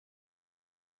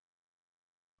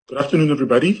Good afternoon,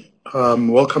 everybody.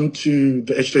 Welcome to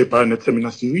the HJ Bionet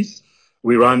Seminar Series.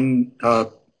 We run a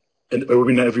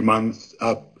webinar every month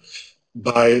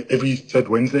by every third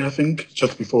Wednesday, I think,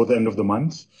 just before the end of the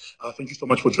month. Thank you so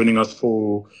much for joining us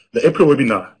for the April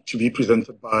webinar to be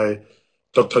presented by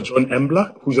Dr. Jon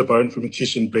Ambler, who's a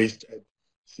bioinformatician based at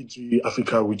CG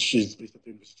Africa, which is based at the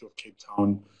University of Cape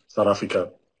Town, South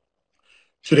Africa.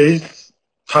 Today's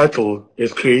title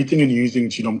is Creating and Using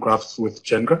Genome Graphs with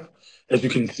GenGraph, as you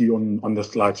can see on the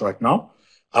slides right now.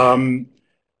 The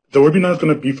webinar is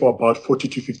going to be for about 40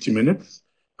 to 50 minutes,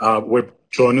 where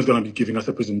Jon is going to be giving us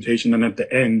a presentation, and at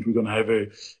the end, we're going to have a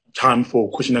time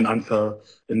for question and answer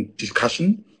and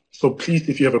discussion. So please,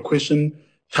 if you have a question,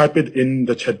 type it in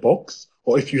the chat box,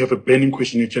 or if you have a burning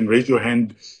question, you can raise your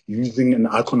hand using an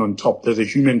icon on top. There's a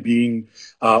human being,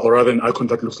 or rather an icon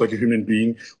that looks like a human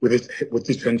being with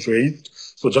its hands raised.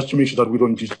 So just to make sure that we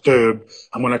don't disturb,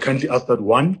 I'm going to kindly ask that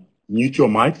one, mute your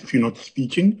mic if you're not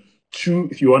speaking. Two,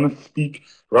 if you want to speak,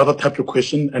 rather type your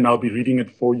question and I'll be reading it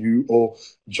for you, or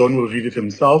Jon will read it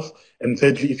himself. And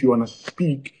thirdly, if you want to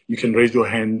speak, you can raise your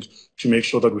hand to make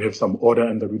sure that we have some order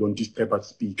and that we don't disturb our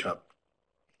speaker.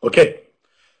 Okay.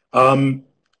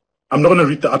 I'm not going to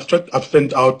read the abstract. I've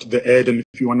sent out the ad, and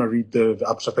if you want to read the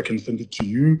abstract, I can send it to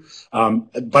you.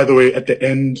 By the way, at the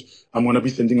end, I'm going to be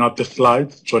sending out the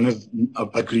slides. Jon has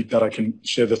agreed that I can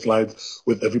share the slides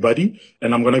with everybody,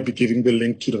 and I'm going to be giving the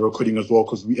link to the recording as well,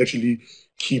 because we actually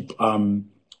keep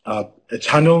a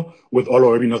channel with all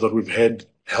our webinars that we've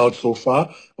held so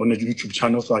far on a YouTube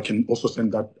channel, so I can also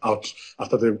send that out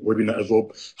after the webinar as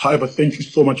well. However, thank you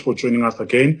so much for joining us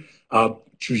again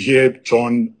to hear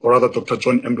Jon, or rather Dr.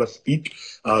 Jon Ambler speak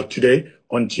today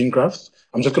on GenGraphs.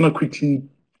 I'm just going to quickly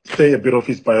say a bit of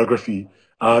his biography.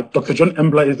 Dr. Jon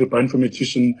Ambler is a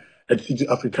bioinformatician at CG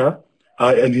Africa,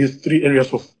 and he has three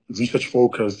areas of research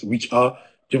focus, which are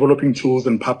developing tools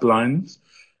and pipelines,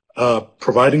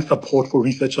 providing support for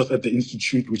researchers at the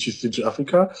institute, which is CG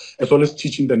Africa, as well as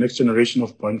teaching the next generation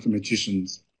of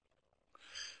bioinformaticians.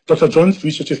 Dr. Jon's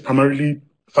research is primarily in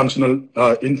functional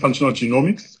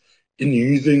genomics, in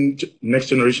using next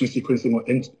generation sequencing, or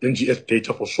NGS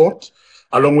data for short,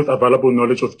 along with available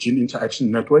knowledge of gene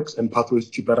interaction networks and pathways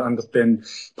to better understand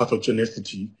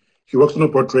pathogenicity. He works on a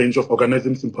broad range of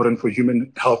organisms important for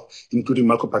human health, including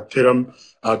Mycobacterium,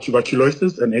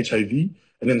 tuberculosis, and HIV.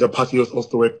 And in the past, he has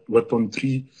also worked on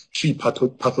three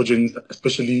pathogens,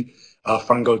 especially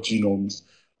fungal genomes.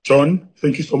 Jon,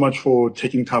 thank you so much for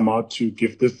taking time out to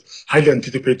give this highly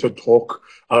anticipated talk,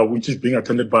 which is being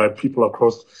attended by people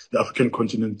across the African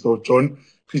continent. So, Jon,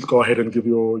 please go ahead and give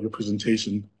your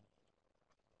presentation.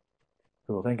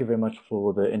 Cool. Thank you very much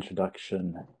for the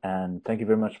introduction, and thank you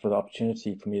very much for the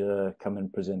opportunity for me to come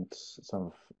and present some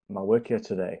of my work here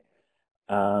today.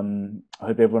 I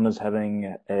hope everyone is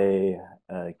having a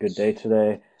good day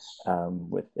today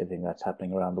with everything that's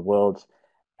happening around the world.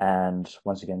 And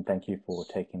once again, thank you for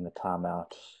taking the time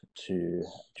out to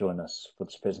join us for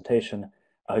this presentation.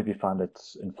 I hope you find it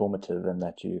informative and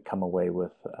that you come away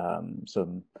with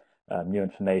some new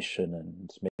information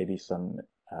and maybe some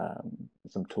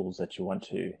tools that you want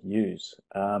to use.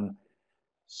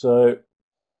 So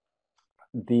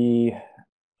the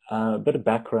bit of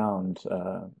background,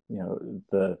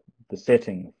 the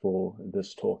setting for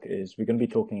this talk is we're going to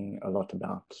be talking a lot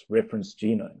about reference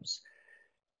genomes.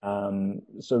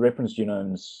 So reference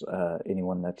genomes,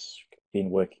 anyone that's been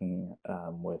working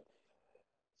with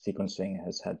sequencing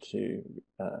has had to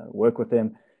work with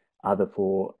them, either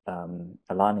for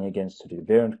aligning against to do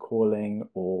variant calling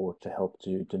or to help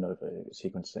do de novo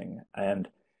sequencing. And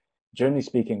generally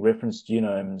speaking, reference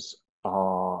genomes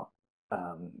are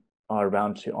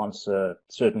around to answer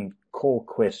certain core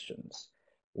questions.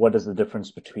 What is the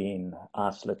difference between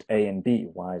isolate A and B?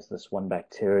 Why is this one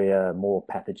bacteria more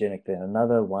pathogenic than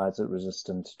another? Why is it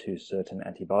resistant to certain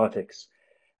antibiotics?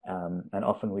 And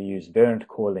often we use variant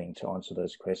calling to answer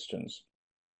those questions.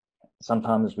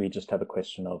 Sometimes we just have a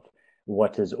question of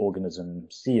what is organism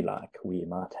C like? We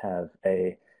might have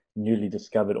a newly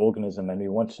discovered organism and we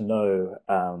want to know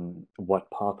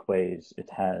what pathways it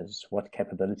has, what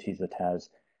capabilities it has.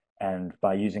 And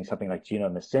by using something like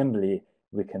genome assembly,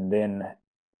 we can then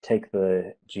take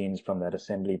the genes from that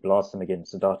assembly, blast them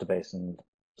against the database, and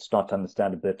start to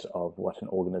understand a bit of what an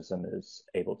organism is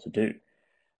able to do.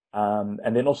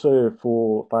 And then also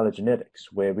for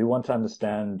phylogenetics, where we want to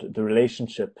understand the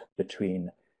relationship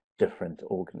between different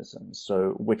organisms.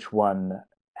 So which one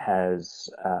has,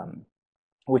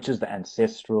 which is the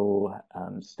ancestral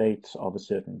state of a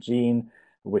certain gene,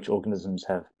 which organisms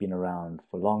have been around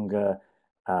for longer,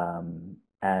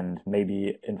 and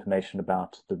maybe information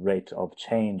about the rate of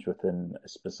change within a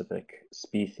specific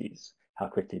species. how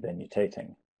quickly they're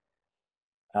mutating.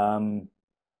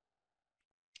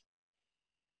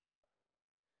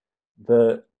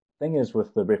 The thing is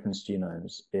with the reference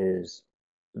genomes is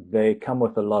they come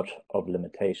with a lot of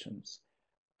limitations.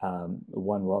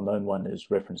 One well-known one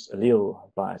is reference allele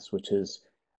bias, which is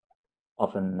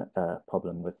often a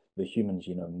problem with the human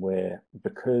genome, where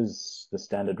because the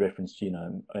standard reference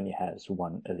genome only has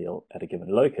one allele at a given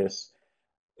locus,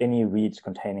 any reads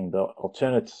containing the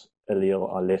alternate allele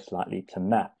are less likely to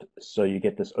map. So you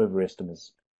get this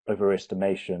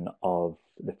overestimation of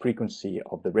the frequency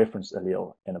of the reference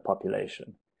allele in a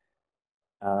population.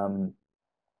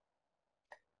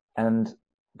 And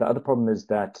the other problem is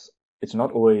that it's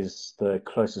not always the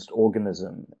closest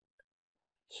organism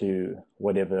to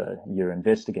whatever you're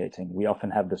investigating. We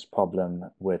often have this problem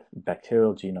with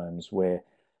bacterial genomes where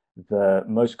the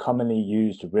most commonly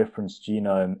used reference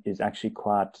genome is actually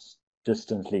quite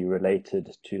distantly related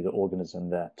to the organism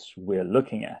that we're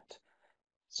looking at.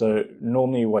 So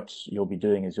normally what you'll be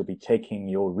doing is you'll be taking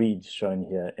your reads shown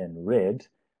here in red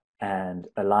and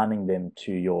aligning them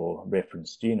to your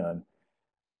reference genome.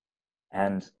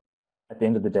 And at the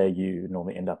end of the day, you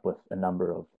normally end up with a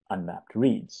number of unmapped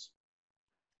reads.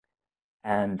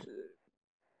 And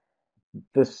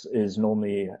this is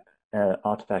normally an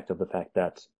artifact of the fact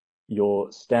that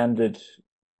your standard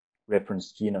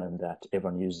reference genome that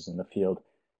everyone uses in the field,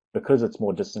 because it's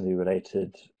more distantly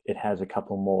related, it has a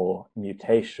couple more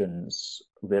mutations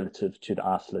relative to the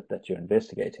isolate that you're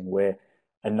investigating, where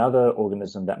another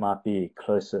organism that might be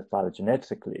closer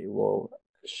phylogenetically will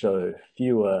show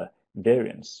fewer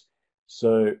variants.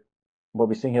 So what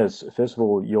we're seeing here is, first of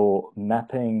all, you're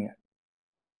mapping,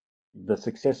 the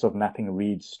success of mapping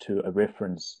reads to a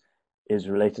reference is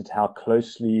related to how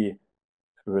closely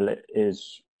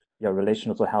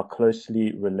relational to how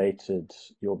closely related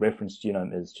your reference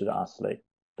genome is to the isolate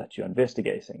that you're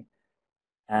investigating.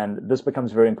 And this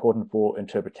becomes very important for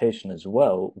interpretation as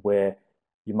well, where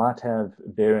you might have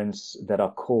variants that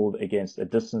are called against a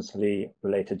distantly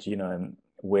related genome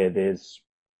where there's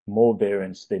more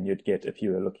variants than you'd get if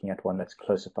you were looking at one that's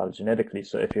closer phylogenetically.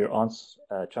 So if you're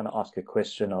trying to ask a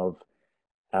question of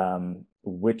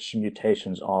which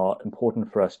mutations are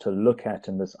important for us to look at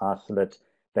in this isolate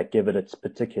that give it its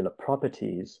particular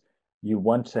properties, you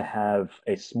want to have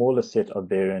a smaller set of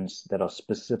variants that are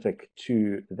specific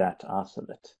to that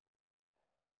isolate.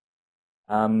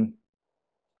 And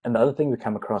the other thing we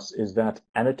come across is that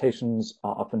annotations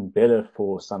are often better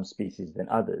for some species than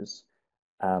others.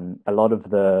 A lot of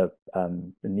the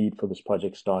need for this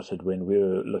project started when we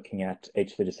were looking at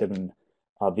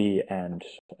H37RV and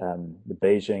the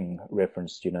Beijing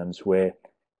reference genomes, where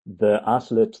the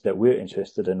isolate that we're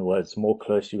interested in was more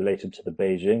closely related to the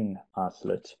Beijing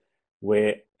isolate,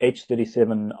 where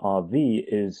H37RV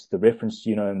is the reference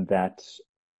genome that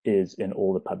is in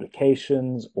all the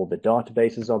publications, all the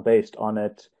databases are based on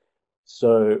it.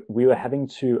 So we were having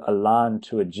to align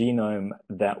to a genome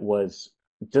that was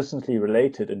distantly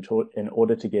related in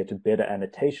order to get better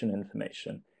annotation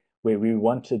information, where we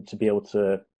wanted to be able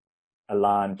to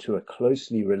align to a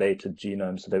closely related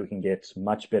genome so that we can get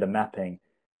much better mapping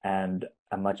and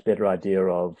a much better idea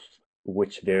of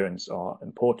which variants are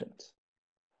important.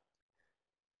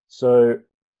 So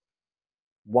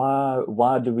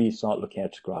why do we start looking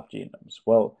at graph genomes?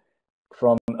 Well,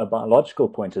 from a biological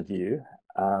point of view,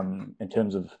 in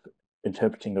terms of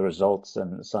interpreting the results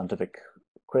and scientific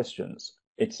questions,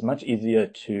 it's much easier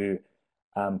to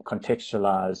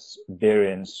contextualize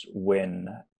variants when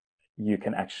you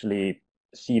can actually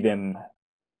see them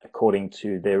according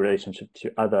to their relationship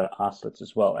to other isolates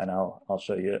as well. And I'll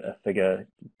show you a figure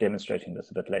demonstrating this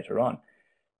a bit later on.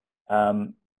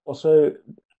 Also,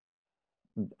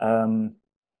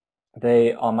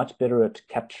 they are much better at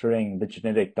capturing the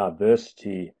genetic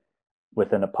diversity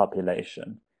within a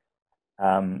population.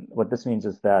 What this means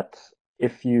is that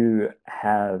if you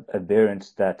have a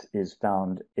variant that is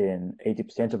found in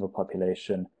 80% of a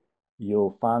population,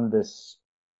 you'll find this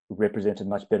represented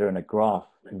much better in a graph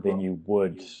than you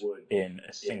would in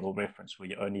a single reference where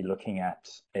you're only looking at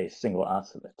a single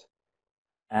isolate.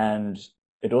 And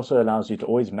it also allows you to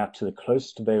always map to the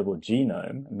closest available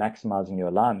genome, maximizing your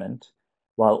alignment,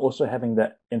 while also having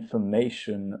that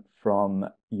information from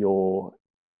your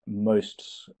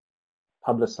most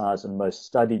publicized and most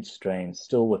studied strains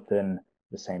still within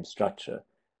the same structure.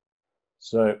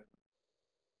 So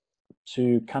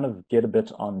to kind of get a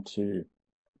bit onto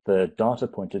the data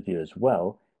point of view as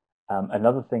well,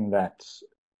 another thing that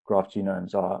graph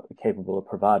genomes are capable of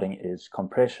providing is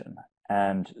compression.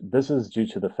 And this is due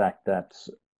to the fact that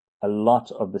a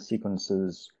lot of the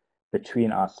sequences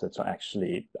between isolates are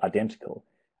actually identical.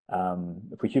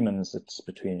 For humans, it's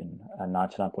between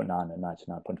 99.9 and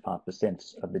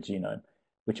 99.5% of the genome,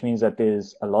 which means that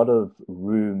there's a lot of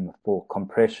room for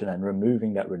compression and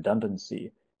removing that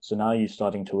redundancy. So now you're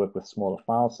starting to work with smaller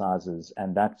file sizes,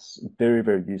 and that's very,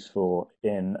 very useful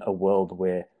in a world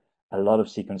where a lot of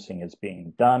sequencing is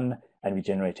being done and we're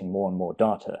generating more and more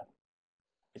data.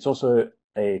 It's also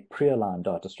a pre-aligned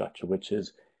data structure, which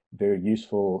is very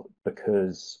useful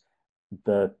because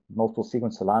the multiple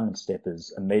sequence alignment step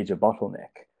is a major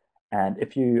bottleneck. And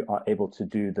if you are able to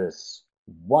do this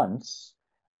once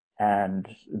and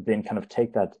then kind of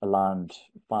take that aligned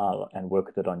file and work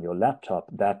with it on your laptop,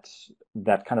 that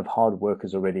kind of hard work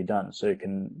is already done. So you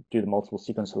can do the multiple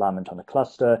sequence alignment on a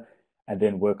cluster and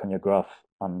then work on your graph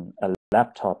on a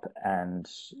laptop, and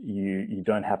you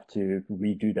don't have to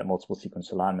redo that multiple sequence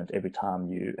alignment every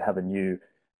time you have a new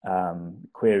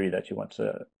query that you want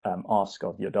to ask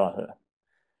of your data.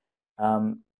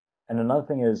 And another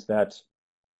thing is that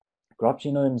graph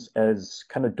genomes, as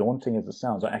kind of daunting as it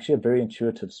sounds, are actually a very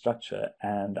intuitive structure,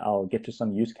 and I'll get to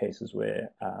some use cases where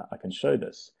I can show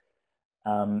this.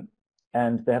 And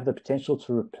they have the potential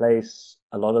to replace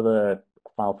a lot of the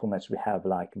file formats we have,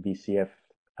 like VCF,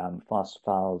 FAST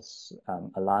files,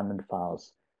 alignment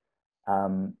files,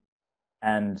 and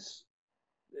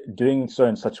doing so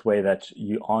in such a way that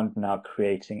you aren't now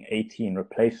creating 18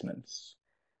 replacements.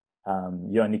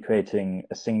 You're only creating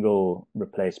a single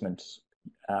replacement,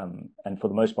 and for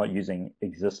the most part using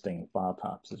existing file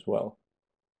types as well.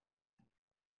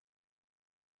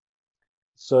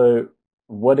 So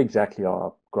what exactly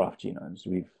are graph genomes?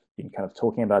 We've been kind of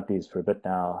talking about these for a bit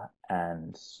now,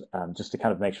 and just to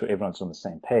kind of make sure everyone's on the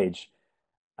same page.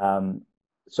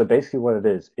 So basically what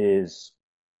it is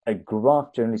a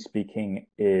graph, generally speaking,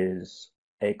 is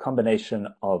a combination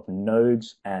of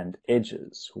nodes and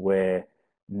edges, where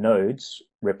nodes,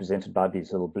 represented by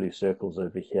these little blue circles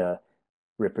over here,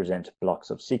 represent blocks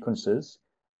of sequences,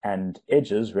 and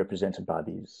edges, represented by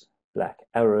these black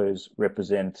arrows,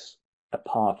 represent a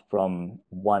path from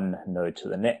one node to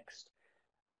the next.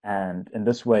 And in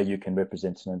this way, you can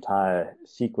represent an entire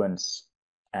sequence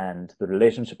and the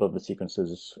relationship of the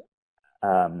sequences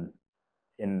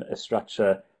in a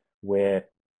structure where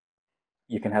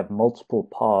you can have multiple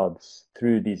paths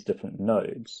through these different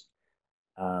nodes.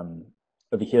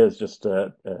 Over here is just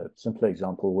a simple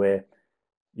example where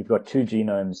you've got two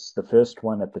genomes. The first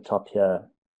one at the top here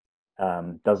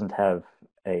doesn't have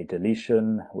a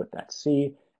deletion with that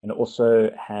C, and it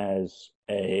also has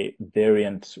a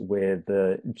variant where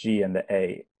the G and the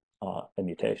A are a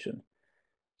mutation.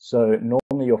 So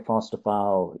normally your FASTA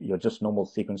file, your just normal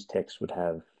sequence text would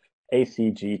have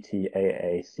ACGTAACTGA,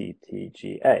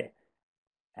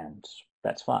 and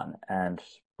that's fine. And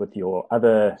with your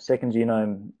other second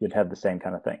genome, you'd have the same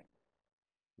kind of thing.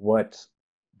 What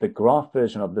the graph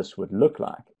version of this would look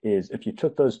like is if you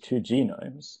took those two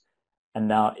genomes, and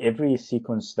now every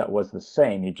sequence that was the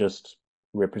same, you just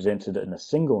represented it in a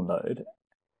single node,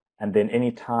 and then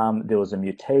anytime there was a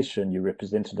mutation, you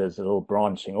represented it as a little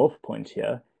branching off point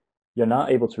here. You're now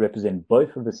able to represent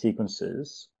both of the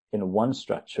sequences in one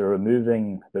structure,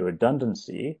 removing the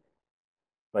redundancy,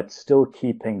 but still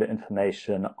keeping the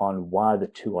information on why the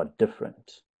two are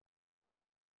different.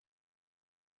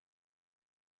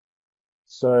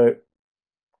 So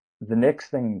the next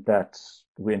thing that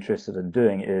we're interested in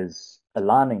doing is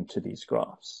aligning to these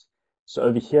graphs. So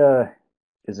over here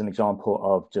is an example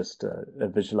of just a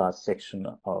visualized section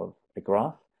of a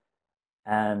graph.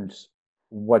 And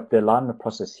what the alignment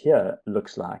process here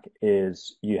looks like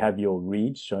is you have your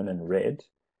reads shown in red,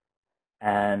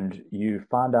 and you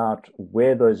find out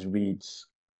where those reads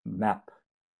map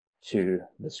to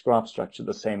this graph structure,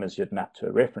 the same as you'd map to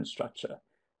a reference structure.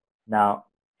 Now,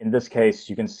 in this case,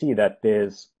 you can see that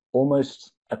there's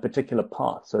almost a particular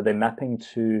path. So they're mapping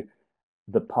to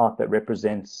the path that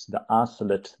represents the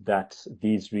isolate that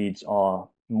these reads are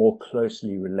more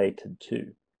closely related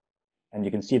to. And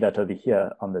you can see that over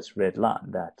here on this red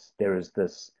line, that there is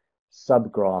this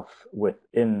subgraph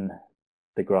within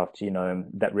the graph genome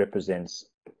that represents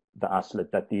the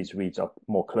isolate that these reads are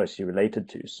more closely related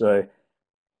to. So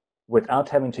without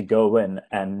having to go in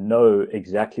and know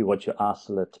exactly what your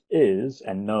isolate is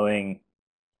and knowing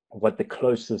what the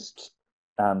closest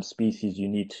species you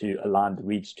need to align the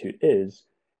reads to is,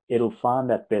 it'll find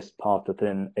that best path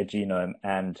within a genome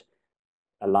and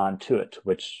align to it,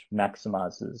 which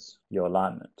maximizes your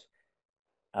alignment.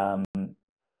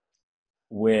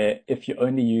 Where if you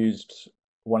only used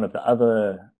one of the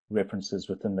other references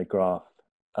within the graph,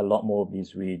 a lot more of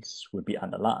these reads would be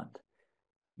unaligned.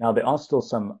 Now, there are still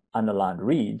some unaligned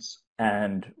reads,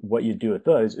 and what you do with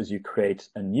those is you create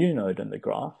a new node in the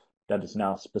graph, that is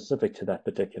now specific to that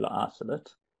particular isolate,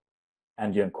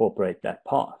 and you incorporate that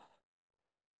path.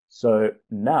 So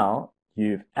now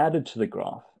you've added to the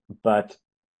graph, but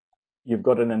you've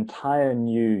got an entire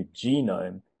new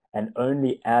genome and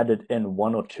only added in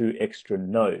 1 or 2 extra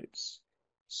nodes.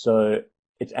 So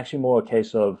it's actually more a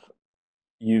case of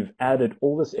you've added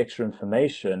all this extra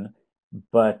information,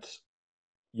 but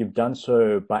you've done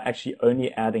so by actually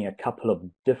only adding a couple of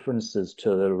differences to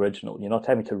the original. You're not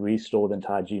having to restore the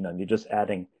entire genome. You're just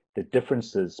adding the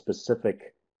differences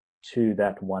specific to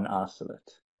that one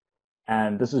isolate.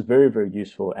 And this is very, very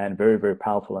useful and very, very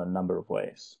powerful in a number of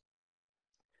ways.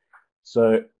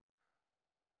 So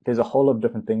there's a whole lot of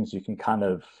different things you can kind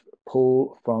of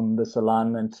pull from this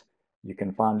alignment. You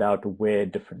can find out where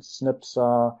different SNPs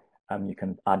are. You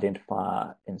can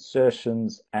identify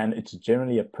insertions, and it's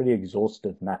generally a pretty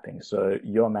exhaustive mapping. So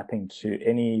you're mapping to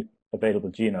any available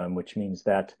genome, which means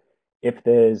that if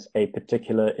there's a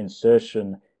particular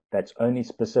insertion that's only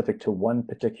specific to one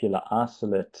particular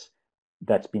isolate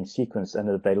that's been sequenced and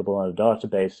available on a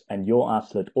database, and your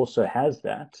isolate also has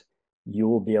that, you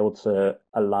will be able to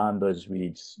align those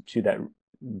reads to that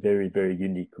very, very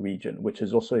unique region, which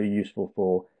is also useful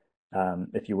for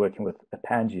if you're working with a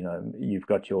pangenome, you've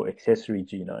got your accessory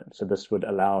genome. So this would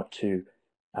allow to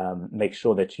make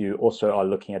sure that you also are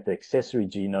looking at the accessory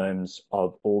genomes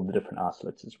of all the different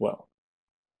isolates as well.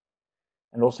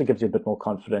 And also gives you a bit more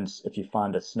confidence if you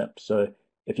find a SNP. So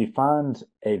if you find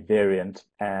a variant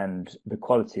and the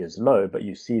quality is low, but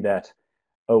you see that,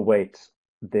 oh wait,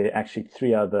 there are actually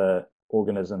 3 other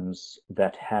organisms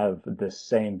that have the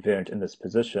same variant in this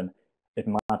position, it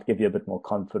might give you a bit more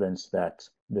confidence that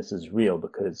this is real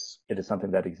because it is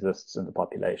something that exists in the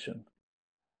population.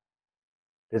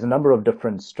 There's a number of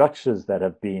different structures that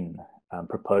have been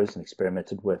proposed and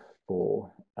experimented with for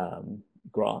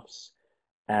graphs,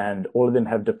 and all of them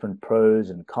have different pros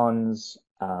and cons,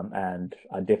 and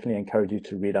I definitely encourage you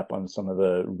to read up on some of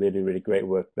the really, really great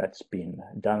work that's been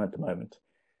done at the moment.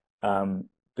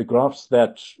 The graphs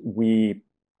that we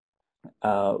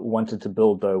wanted to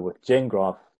build, though, with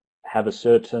GenGraph have a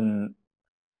certain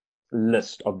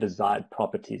list of desired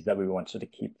properties that we wanted to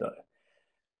keep, though.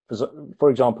 For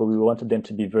example, we wanted them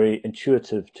to be very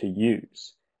intuitive to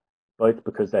use, both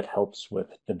because that helps with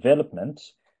development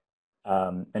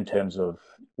in terms of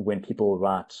when people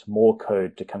write more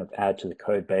code to kind of add to the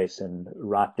code base and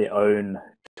write their own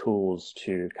tools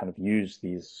to kind of use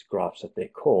these graphs at their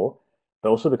core, but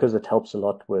also because it helps a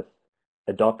lot with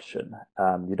adoption.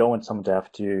 You don't want someone to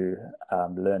have to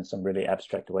learn some really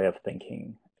abstract way of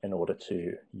thinking in order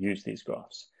to use these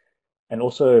graphs. And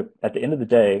also, at the end of the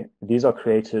day, these are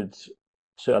created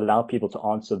to allow people to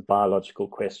answer biological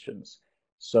questions.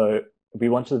 So we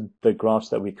wanted the graphs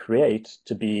that we create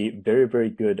to be very, very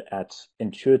good at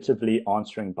intuitively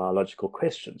answering biological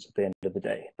questions at the end of the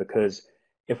day. Because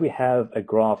if we have a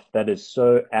graph that is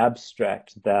so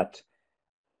abstract that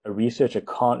a researcher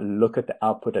can't look at the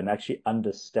output and actually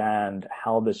understand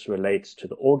how this relates to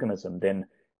the organism, then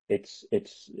it's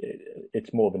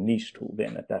more of a niche tool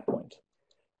then at that point.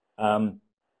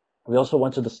 We also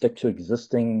wanted to stick to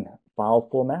existing file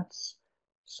formats,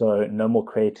 so no more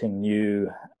creating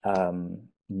new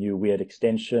weird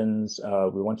extensions.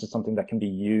 We wanted something that can be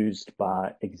used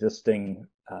by existing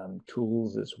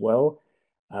tools as well.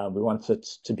 We wanted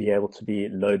to be able to be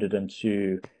loaded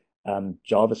into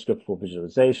JavaScript for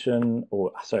visualization,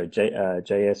 or sorry,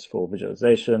 JS for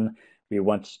visualization. We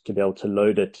want to be able to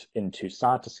load it into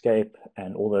Cytoscape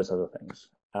and all those other things.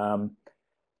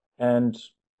 And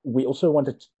we also want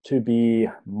it to be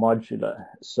modular.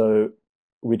 So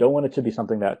we don't want it to be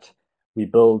something that we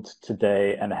build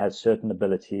today and it has certain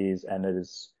abilities and it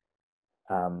is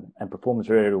and performs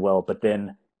very, very well, but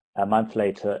then a month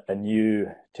later a new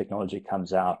technology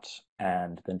comes out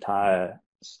and the entire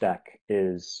stack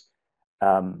is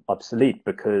obsolete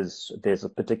because there's a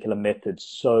particular method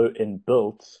so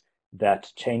inbuilt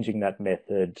that changing that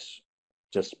method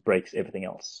just breaks everything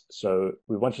else. So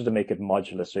we wanted to make it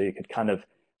modular so you could kind of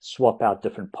swap out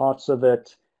different parts of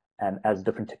it, and as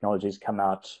different technologies come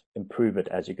out, improve it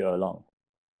as you go along.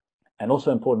 And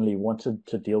also importantly, wanted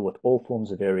to deal with all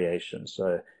forms of variation.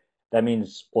 So that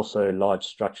means also large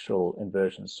structural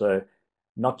inversions. So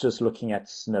not just looking at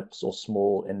SNPs or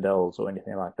small indels or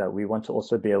anything like that. We want to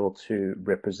also be able to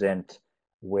represent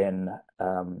when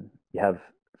you have,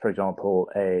 for example,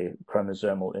 a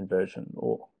chromosomal inversion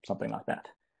or something like that.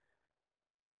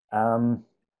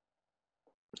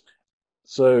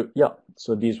 So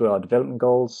these were our development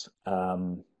goals.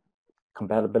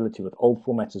 Compatibility with old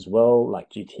formats as well, like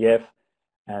GTF,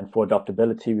 And for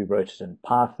adaptability, we wrote it in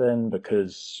Python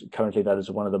because currently that is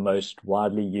one of the most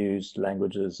widely used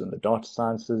languages in the data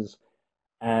sciences.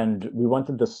 And we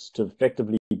wanted this to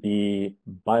effectively be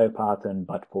BioPython,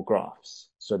 but for graphs.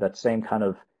 So that same kind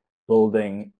of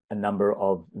building a number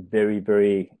of very,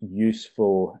 very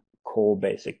useful core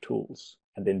basic tools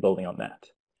and then building on that.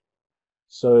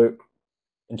 So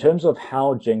in terms of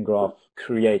how GenGraph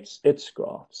creates its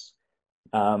graphs,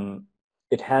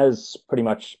 it has pretty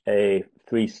much a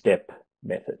three-step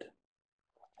method.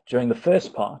 During the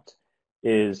first part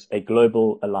is a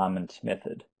global alignment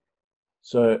method.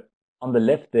 So on the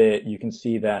left there, you can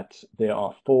see that there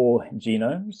are 4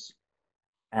 genomes,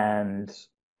 and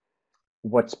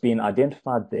what's been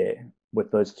identified there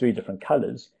with those 3 different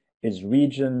colors is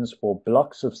regions or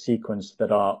blocks of sequence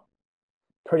that are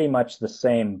pretty much the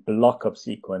same block of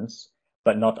sequence,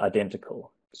 but not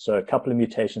identical. So a couple of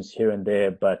mutations here and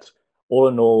there, but all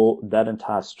in all, that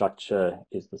entire structure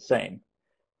is the same.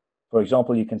 For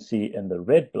example, you can see in the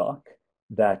red block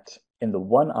that in the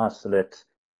one isolate,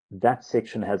 that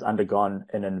section has undergone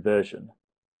an inversion.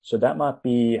 So that might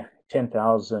be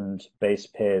 10,000 base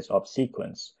pairs of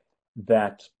sequence,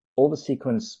 that all the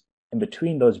sequence in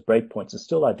between those breakpoints is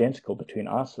still identical between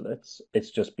isolates.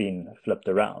 It's just been flipped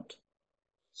around.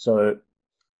 So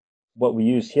what we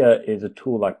use here is a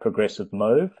tool like progressive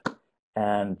mauve,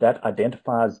 and that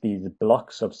identifies these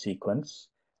blocks of sequence.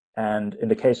 And in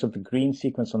the case of the green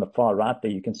sequence on the far right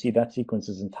there, you can see that sequence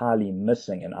is entirely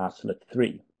missing in isolate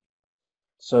 3.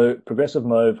 So progressive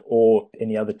mauve, or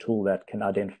any other tool that can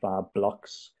identify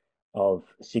blocks of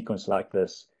sequence like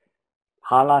this,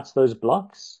 highlights those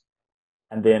blocks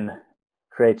and then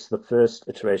creates the first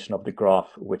iteration of the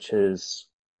graph, which is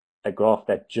a graph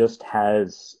that just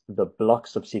has the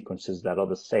blocks of sequences that are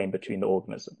the same between the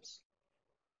organisms.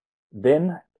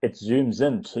 Then it zooms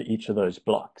into each of those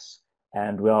blocks,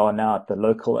 and we are now at the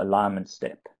local alignment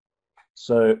step.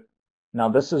 So now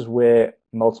this is where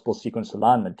multiple sequence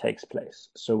alignment takes place.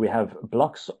 So we have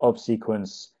blocks of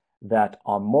sequence that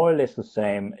are more or less the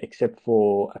same, except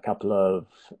for a couple of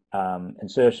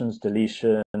insertions,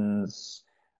 deletions,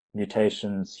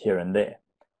 mutations here and there.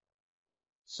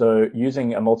 So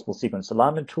using a multiple sequence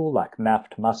alignment tool like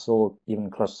MAFT, Muscle,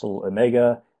 even Clustal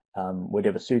Omega,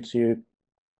 whatever suits you,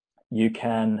 you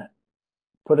can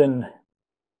put in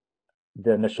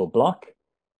the initial block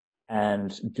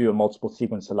and do a multiple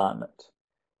sequence alignment.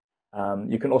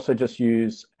 You can also just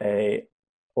use a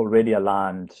already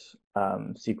aligned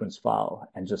sequence file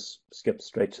and just skip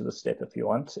straight to the step if you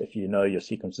want, if you know your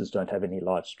sequences don't have any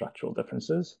large structural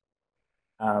differences.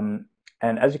 And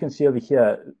as you can see over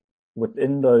here,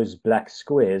 within those black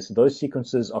squares, those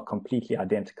sequences are completely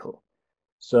identical.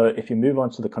 So if you move on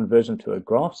to the conversion to a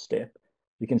graph step,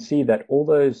 you can see that all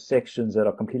those sections that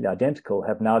are completely identical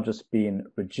have now just been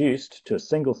reduced to a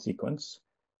single sequence.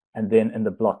 And then in the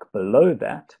block below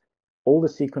that, all the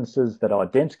sequences that are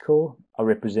identical are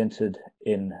represented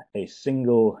in a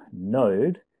single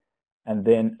node, and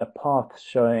then a path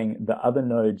showing the other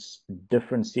nodes'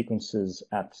 different sequences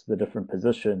at the different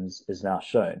positions is now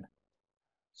shown.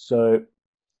 So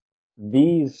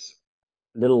these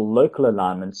little local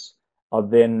alignments are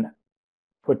then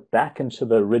put back into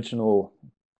the original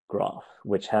graph,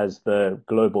 which has the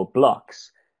global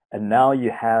blocks. And now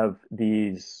you have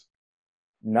this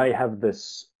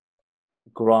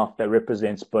graph that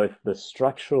represents both the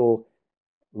structural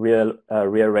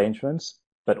rearrangements,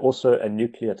 but also a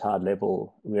nucleotide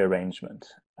level rearrangement.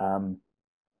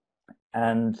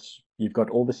 And you've got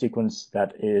all the sequence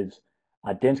that is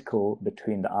identical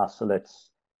between the isolates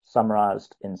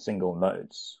summarized in single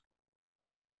nodes.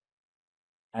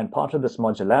 And part of this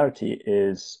modularity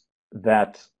is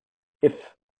that if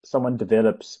someone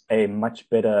develops a much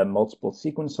better multiple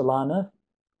sequence aligner,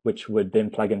 which would then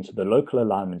plug into the local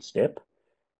alignment step,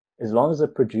 as long as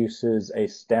it produces a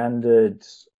standard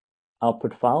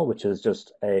output file, which is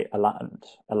just a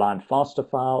aligned faster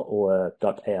file or a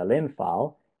 .aln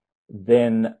file,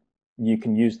 then you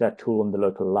can use that tool in the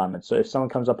local alignment. So if someone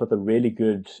comes up with a really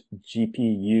good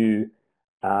GPU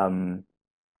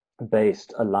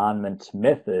based alignment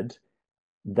method,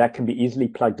 that can be easily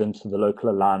plugged into the local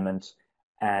alignment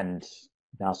and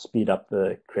now speed up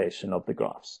the creation of the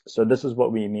graphs. So this is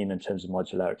what we mean in terms of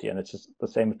modularity, and it's just the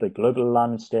same with the global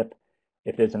alignment step.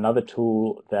 If there's another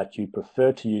tool that you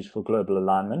prefer to use for global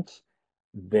alignment,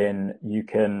 then you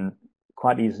can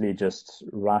quite easily just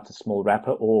write a small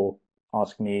wrapper or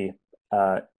ask me,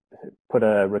 put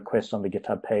a request on the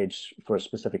GitHub page for a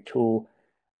specific tool.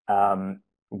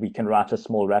 We can write a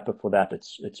small wrapper for that.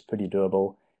 It's pretty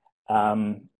doable.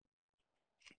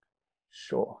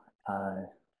 Sure.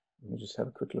 Let me just have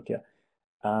a quick look here.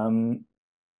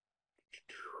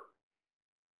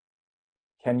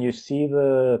 Can you see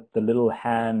the little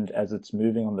hand as it's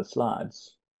moving on the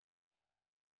slides?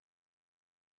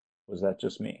 Was that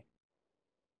just me?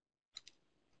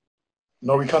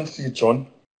 No, we can't see it, John.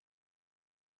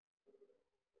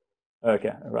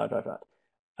 Okay, right.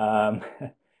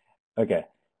 Okay,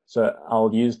 so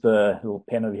I'll use the little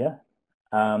pen over here.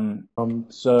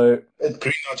 So It's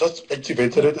green. I just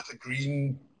activated it. It's a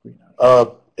green green.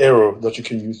 arrow that you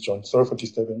can use, John. Sorry for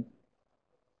disturbing.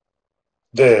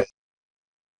 There.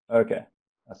 Okay,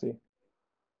 I see.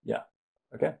 Yeah.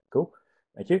 Okay, cool.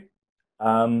 Thank you.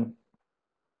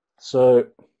 So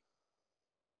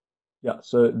yeah,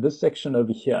 so this section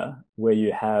over here where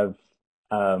you have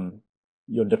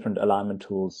your different alignment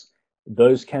tools,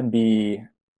 those can be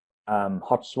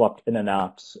hot swapped in and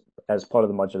out as part of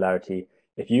the modularity.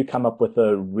 If you come up with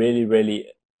a really, really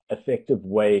effective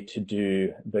way to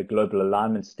do the global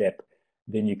alignment step,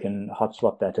 then you can hot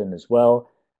swap that in as well.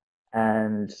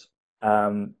 And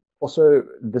also,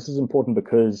 this is important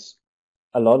because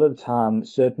a lot of the time,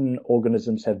 certain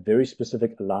organisms have very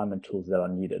specific alignment tools that are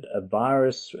needed. A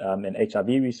virus in HIV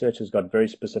research has got very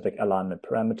specific alignment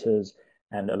parameters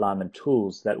and alignment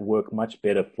tools that work much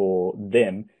better for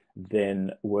them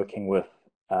than working with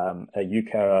a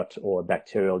eukaryote or a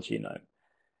bacterial genome.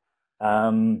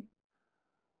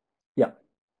 Yeah.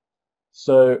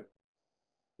 So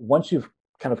once you've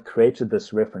kind of created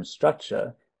this reference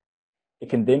structure, it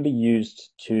can then be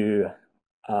used to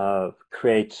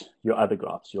create your other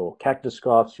graphs, your cactus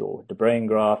graphs, your De Bruijn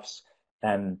graphs,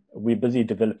 and we're busy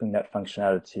developing that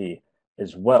functionality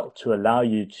as well to allow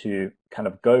you to kind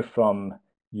of go from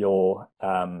your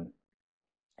GenGraph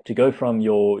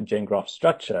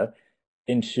structure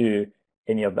into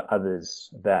any of the others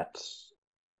that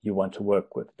you want to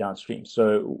work with downstream.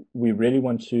 So we really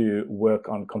want to work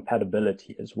on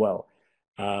compatibility as well.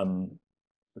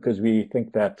 Because we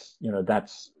think that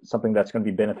that's something that's going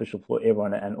to be beneficial for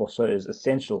everyone and also is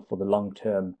essential for the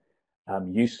long-term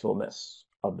usefulness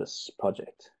of this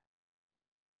project.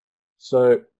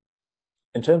 So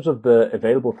in terms of the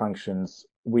available functions,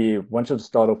 we wanted to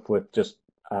start off with just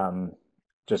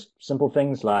simple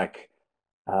things like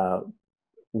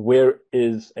where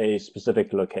is a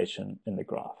specific location in the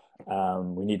graph.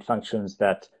 We need functions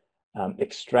that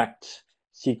extract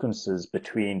sequences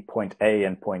between point A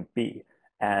and point B,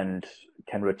 and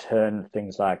can return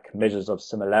things like measures of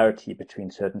similarity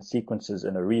between certain sequences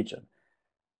in a region.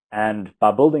 And by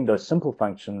building those simple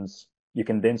functions, you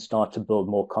can then start to build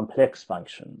more complex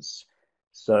functions.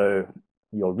 So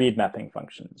your read mapping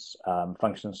functions,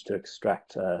 functions to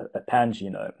extract a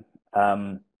pangenome.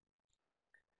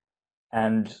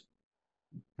 And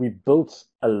we've built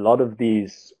a lot of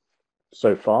these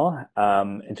so far.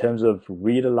 In terms of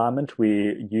read alignment,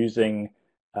 we're using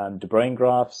De Bruijn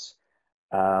graphs.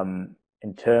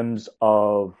 In terms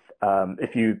of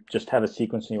if you just have a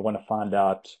sequence and you want to find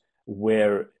out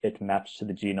where it maps to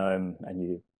the genome and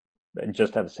you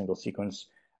just have a single sequence,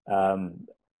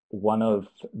 one of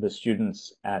the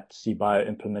students at CBio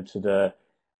implemented a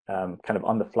kind of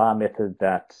on-the-fly method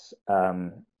that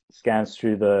scans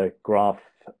through the graph,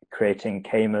 creating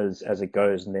k-mers as it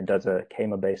goes, and then does a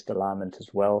k-mer-based alignment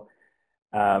as well.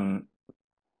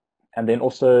 And then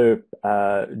also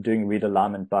doing read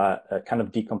alignment by a kind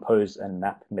of decompose and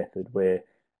map method where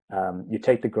you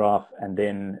take the graph and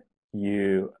then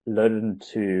you load it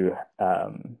into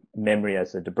memory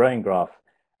as a De Bruijn graph,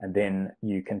 and then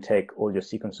you can take all your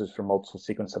sequences from multiple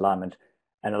sequence alignment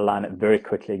and align it very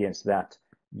quickly against that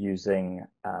using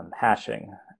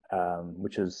hashing,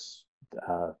 which is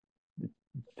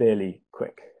fairly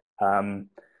quick.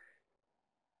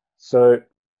 So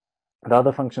the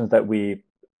other functions that we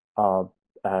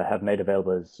have made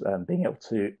available is being able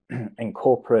to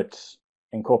incorporate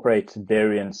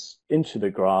variants into the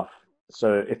graph.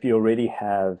 So if you already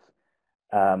have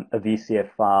a VCF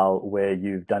file where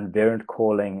you've done variant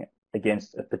calling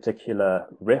against a particular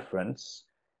reference,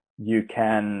 you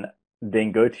can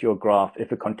then go to your graph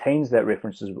if it contains that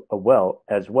reference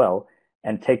as well,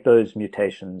 and take those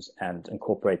mutations and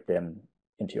incorporate them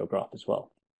into your graph as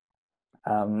well.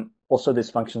 Also, there's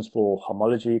functions for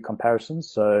homology comparisons.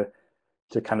 So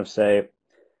to kind of say,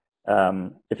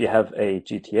 if you have a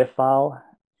GTF file,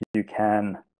 you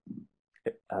can,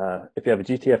 if you have a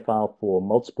GTF file for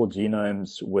multiple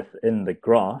genomes within the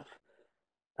graph,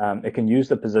 it can use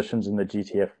the positions in the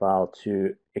GTF file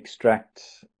to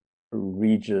extract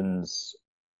regions,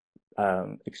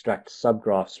 extract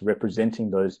subgraphs representing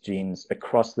those genes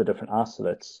across the different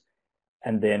isolates,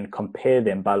 and then compare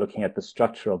them by looking at the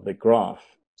structure of the graph.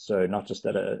 So not just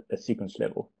at a sequence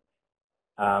level.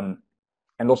 And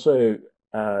also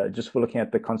just for looking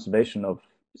at the conservation of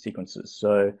sequences.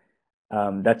 So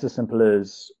That's as simple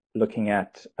as looking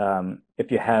at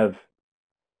if you have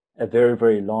a very,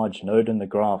 very large node in the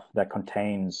graph that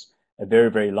contains a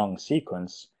very, very long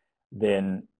sequence,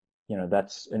 then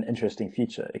that's an interesting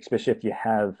feature, especially if you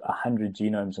have 100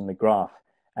 genomes in the graph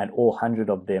and all 100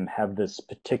 of them have this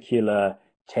particular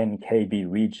 10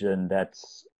 kb region that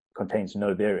contains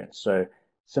no variance. So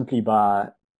simply by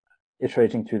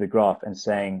iterating through the graph and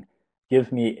saying,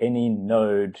 give me any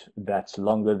node that's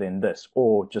longer than this,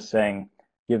 or just saying,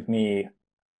 give me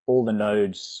all the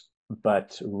nodes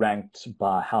but ranked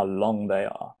by how long they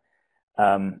are.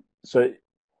 So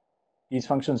these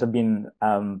functions have been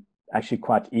actually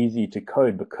quite easy to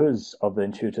code because of the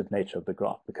intuitive nature of the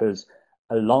graph, because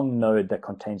a long node that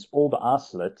contains all the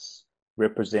isolates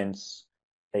represents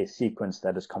a sequence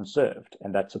that is conserved,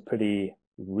 and that's a pretty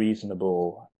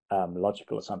reasonable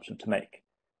logical assumption to make.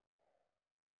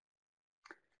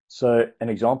 So an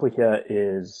example here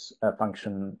is a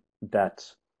function that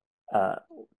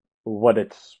what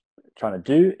it's trying to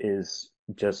do is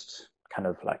just kind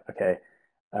of like, okay,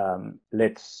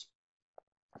 let's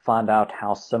find out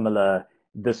how similar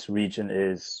this region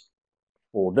is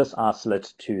for this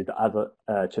isolate to the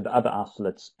other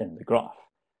isolates in the graph.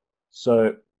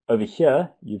 So over here,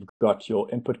 you've got your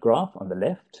input graph on the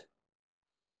left,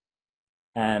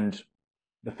 and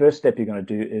the first step you're going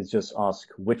to do is just ask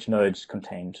which nodes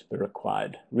contained the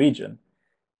required region.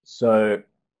 So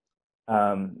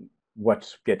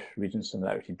what get region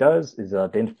similarity does is it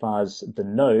identifies the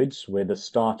nodes where the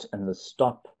start and the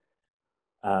stop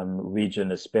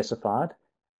region is specified.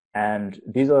 And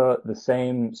these are the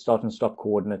same start and stop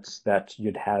coordinates that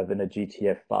you'd have in a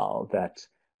GTF file that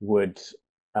would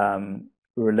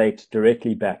relate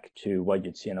directly back to what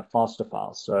you'd see in a FASTA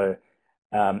file. So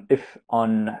if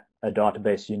on a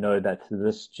database you know that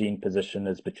this gene position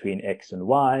is between X and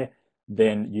Y,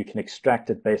 then you can extract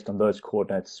it based on those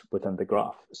coordinates within the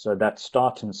graph. So that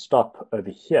start and stop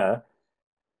over here,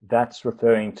 that's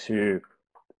referring to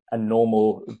a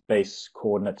normal base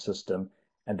coordinate system.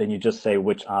 And then you just say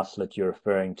which isolate you're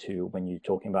referring to when you're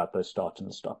talking about those start and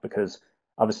the stop, because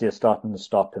obviously a start and a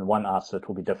stop in one isolate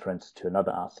will be different to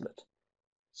another isolate.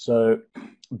 So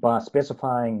by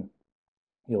specifying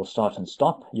your start and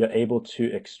stop, you're able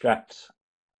to extract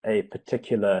a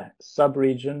particular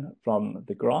subregion from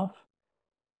the graph.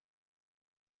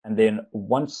 And then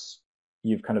once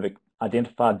you've kind of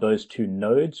identified those two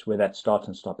nodes where that start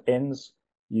and stop ends,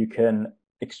 you can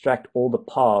extract all the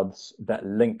paths that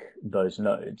link those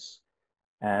nodes.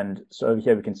 And so over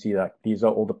here we can see that these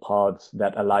are all the paths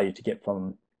that allow you to get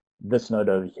from this node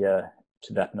over here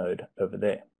to that node over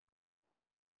there.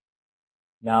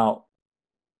 Now,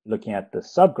 looking at the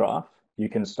subgraph, you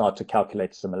can start to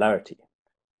calculate similarity.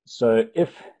 So if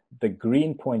the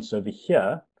green points over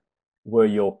here were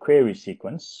your query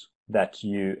sequence that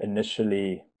you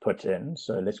initially put in,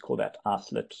 so let's call that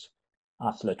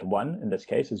isolate 1 in this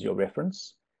case is your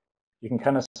reference, you can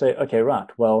kind of say, okay, right,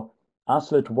 well,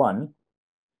 isolate 1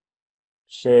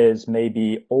 shares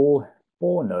maybe all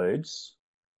 4 nodes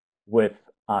with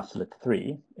isolate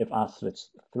 3, if isolate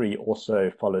 3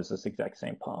 also follows this exact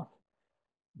same path.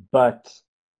 But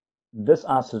this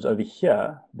isolate over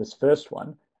here, this first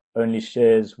one, only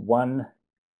shares 1,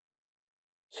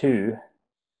 2,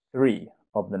 3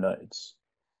 of the nodes.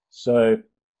 So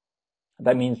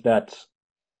that means that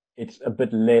it's a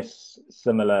bit less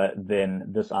similar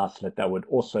than this isolate that would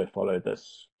also follow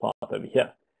this path over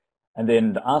here. And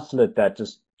then the isolate that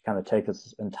just kind of takes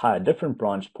this entire different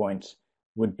branch point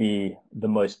would be the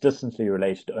most distantly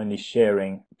related, only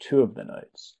sharing 2 of the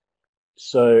nodes.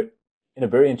 So in a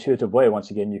very intuitive way,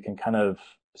 once again, you can kind of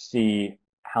see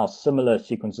how similar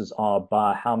sequences are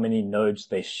by how many nodes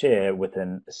they share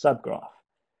within a subgraph.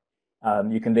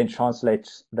 You can then translate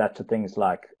that to things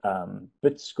like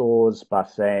bit scores by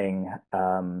saying,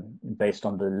 based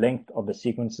on the length of the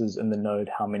sequences in the node,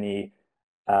 how many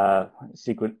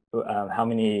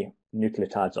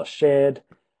nucleotides are shared.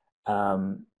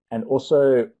 And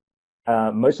also,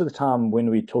 most of the time when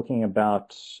we're talking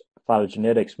about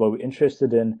phylogenetics, what we're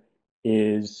interested in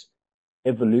is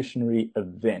evolutionary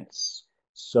events.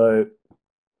 So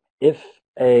if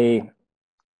a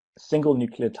single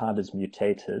nucleotide is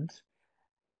mutated,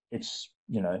 it's,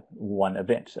 one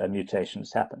event, a mutation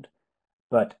has happened.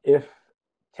 But if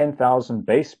 10,000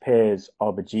 base pairs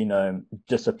of a genome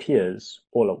disappears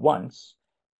all at once,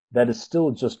 that is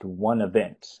still just one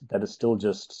event. That is still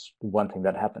just one thing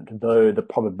that happened, though the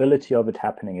probability of it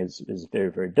happening is very,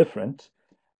 very different.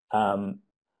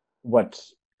 What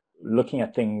looking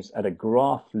at things at a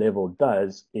graph level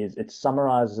does is it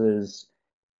summarizes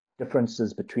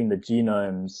differences between the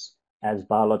genomes as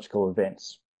biological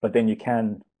events, but then you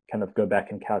can kind of go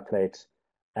back and calculate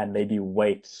and maybe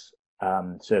weight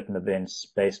certain events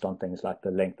based on things like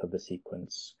the length of the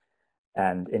sequence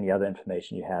and any other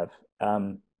information you have.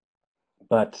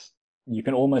 But you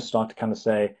can almost start to kind of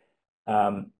say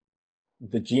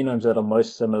the genomes that are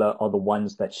most similar are the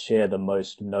ones that share the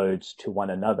most nodes to one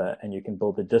another, and you can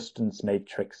build a distance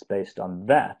matrix based on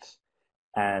that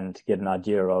and get an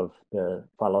idea of the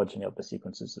phylogeny of the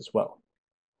sequences as well.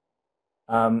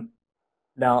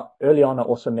 Now, early on, I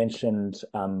also mentioned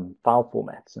file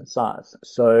formats and size.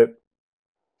 So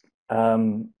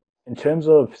in terms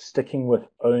of sticking with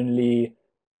only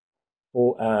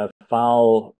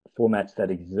file formats that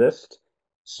exist,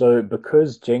 so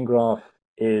because GenGraph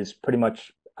is pretty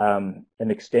much an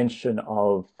extension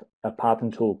of a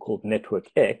Python tool called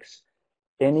NetworkX,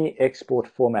 any export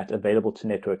format available to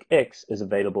NetworkX is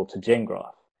available to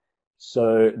GenGraph.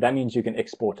 So that means you can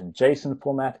export in JSON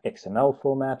format, XML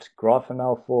format,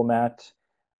 GraphML format,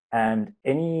 and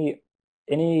any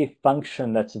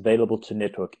function that's available to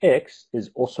NetworkX is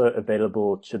also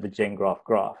available to the GenGraph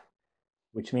graph,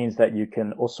 which means that you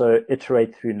can also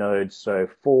iterate through nodes. So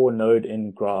for node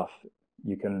in graph,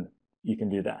 you can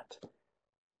do that.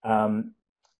 And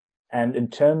in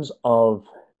terms of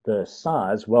the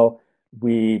size, well,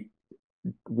 we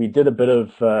did a bit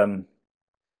of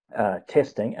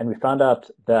testing, and we found out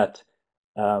that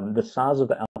the size of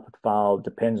the output file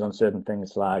depends on certain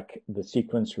things like the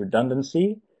sequence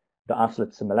redundancy, the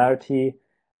isolate similarity,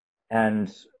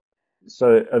 and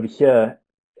so over here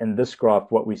in this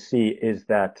graph, what we see is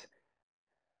that,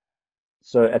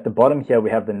 so at the bottom here, we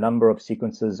have the number of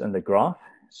sequences in the graph.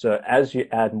 So as you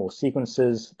add more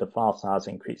sequences, the file size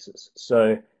increases.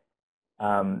 So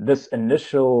this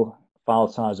initial file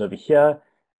size over here,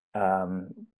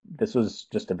 this was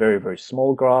just a very, very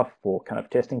small graph for kind of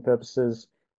testing purposes.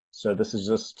 So this is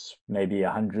just maybe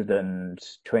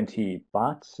 120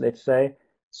 bytes, let's say.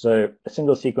 So a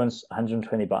single sequence,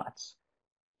 120 bytes.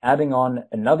 Adding on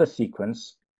another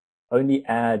sequence only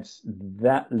adds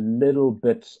that little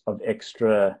bit of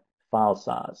extra file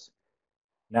size.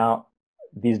 Now,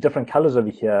 these different colors over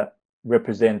here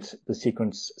represent the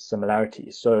sequence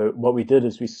similarity. So what we did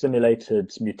is we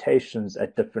simulated mutations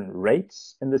at different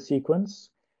rates in the sequence.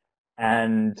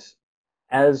 And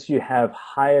as you have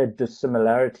higher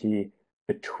dissimilarity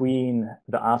between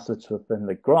the isolates within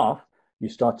the graph, you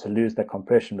start to lose that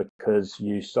compression because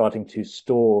you're starting to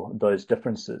store those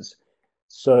differences.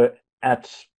 So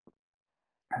at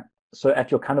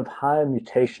your kind of higher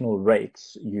mutational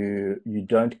rates, you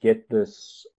don't get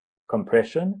this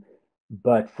compression,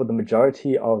 but for the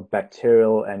majority of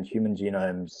bacterial and human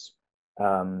genomes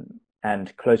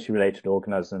and closely related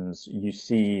organisms, you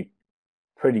see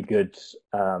pretty good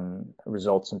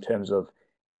results in terms of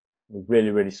really,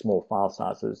 really small file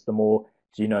sizes. The more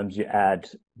genomes you add,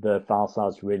 the file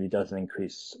size really doesn't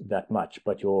increase that much,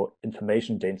 but your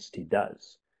information density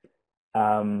does.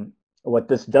 What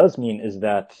this does mean is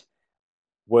that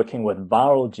working with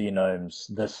viral genomes,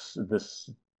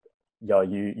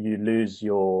 you lose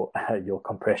your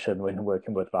compression when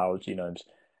working with viral genomes.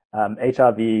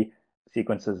 HIV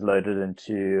sequences loaded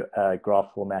into a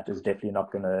graph format is definitely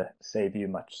not going to save you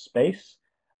much space,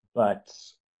 but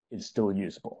it's still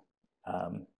usable.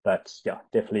 But yeah,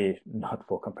 definitely not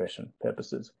for compression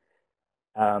purposes.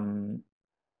 Now,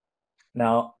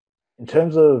 in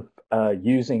terms of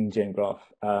using GenGraph,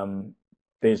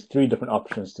 there's 3 different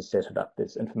options to set it up.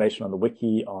 There's information on the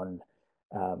wiki on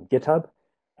GitHub,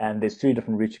 and there's 3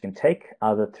 different routes you can take,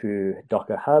 either through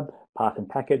Docker Hub, Python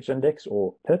Package Index,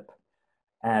 or pip,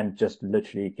 and just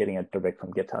literally getting it direct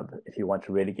from GitHub if you want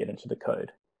to really get into the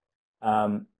code.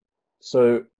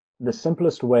 So the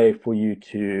simplest way for you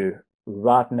to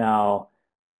right now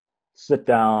sit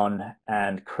down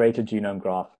and create a genome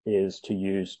graph is to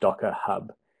use Docker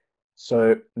Hub.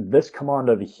 So this command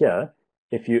over here,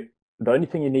 the only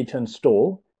thing you need to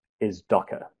install is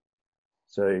Docker.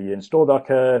 So you install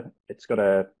Docker, it's got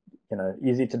a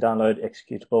easy to download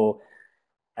executable,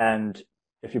 and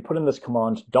if you put in this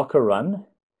command docker run,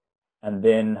 and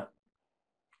then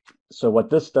so what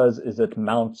this does is it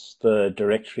mounts the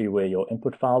directory where your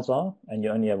input files are, and you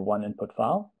only have one input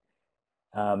file,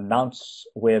 mounts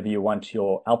wherever you want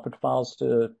your output files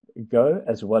to go,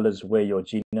 as well as where your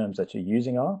genomes that you're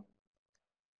using are,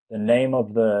 the name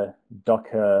of the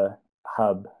Docker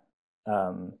Hub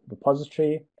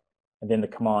repository, and then the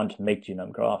command make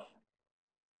genome graph.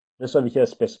 This over here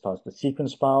specifies the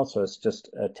sequence file, so it's just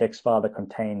a text file that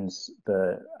contains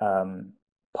the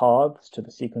paths to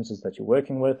the sequences that you're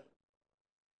working with,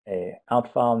 a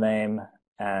out file name,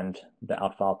 and the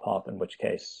out file path, in which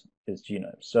case is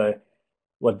genome. So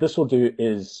what this will do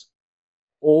is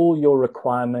all your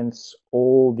requirements,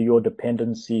 all your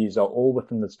dependencies are all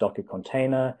within this Docker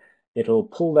container. It'll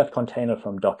pull that container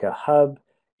from Docker Hub.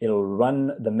 It'll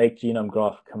run the make genome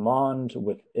graph command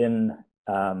within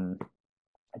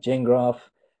GenGraph,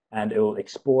 and it will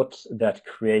export that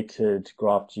created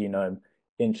graph genome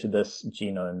into this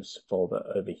genomes folder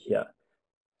over here.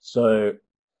 So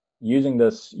using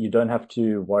this, you don't have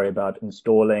to worry about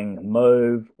installing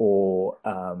Move or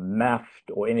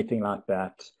MAFT or anything like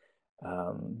that.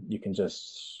 You can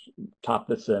just type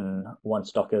this in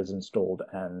once Docker is installed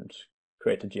and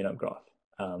create a genome graph.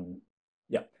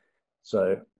 Yeah,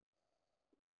 so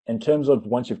in terms of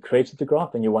once you've created the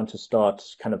graph and you want to start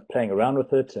kind of playing around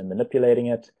with it and manipulating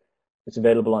it, it's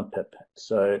available on pip.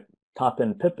 So type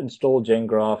in pip install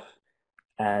GenGraph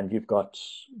and you've got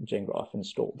GenGraph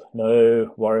installed.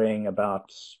 No worrying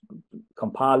about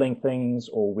compiling things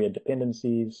or weird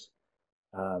dependencies.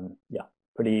 Yeah,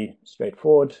 pretty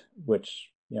straightforward,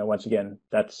 which, once again,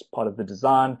 that's part of the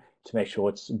design to make sure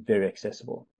it's very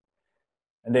accessible.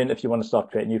 And then if you want to start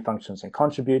creating new functions and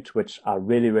contribute, which I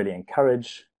really, really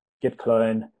encourage, git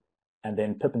clone, and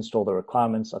then pip install the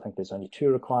requirements. I think there's only 2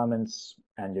 requirements,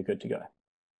 and you're good to go.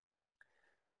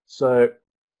 So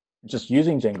just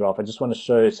using GenGraph, I just want to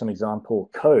show some example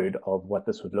code of what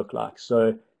this would look like.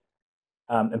 So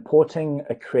importing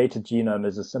a created genome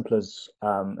is as simple as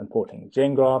importing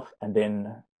GenGraph and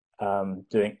then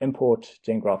doing import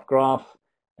GenGraph graph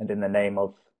and then the name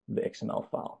of the XML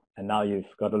file. And now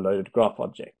you've got a loaded graph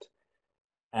object.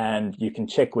 And you can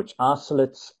check which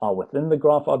isolates are within the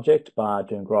graph object by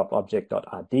doing graph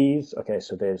object.ids. Okay,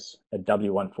 so there's a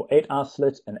W148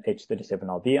 isolate and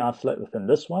H37RV isolate within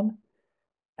this one.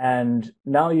 And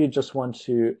now you just want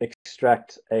to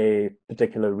extract a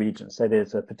particular region. Say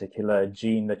there's a particular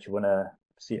gene that you want to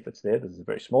see if it's there. This is a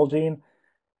very small gene.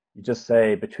 You just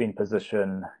say between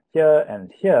position here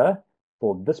and here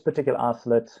for this particular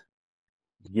isolate,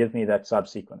 give me that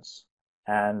subsequence.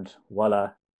 And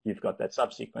voila, you've got that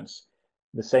subsequence.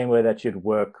 The same way that you'd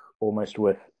work almost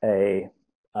with a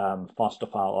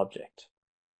FASTA file object.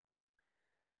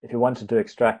 If you wanted to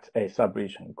extract a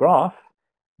subregion graph,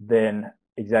 then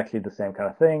exactly the same kind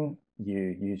of thing.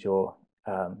 You use your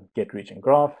get region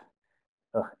graph.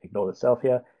 Ignore the self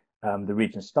here. The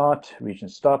region start, region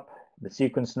stop, the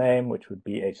sequence name, which would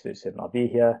be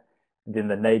H37RV here, and then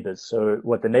the neighbors. So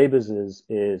what the neighbors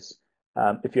is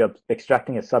if you're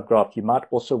extracting a subgraph, you might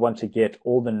also want to get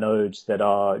all the nodes that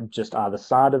are just either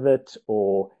side of it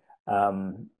or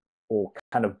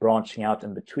kind of branching out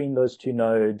in between those 2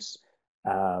 nodes.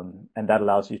 And that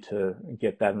allows you to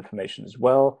get that information as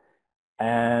well.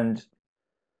 And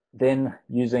then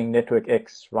using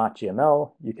networkx write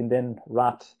GML, you can then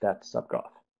write that subgraph.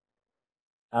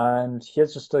 And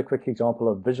here's just a quick example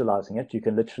of visualizing it. You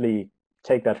can literally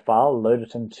take that file, load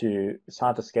it into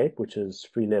Cytoscape, which is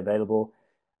freely available,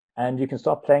 and you can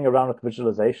start playing around with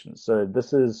visualization. So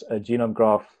this is a genome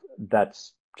graph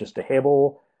that's just a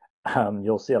hairball.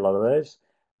 You'll see a lot of those.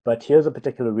 But here's a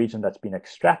particular region that's been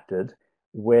extracted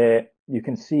where you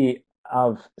can see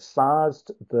I've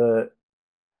sized the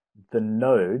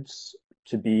nodes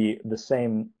to be the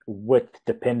same width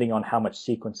depending on how much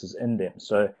sequence is in them.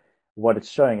 So what it's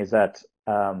showing is that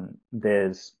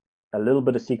there's a little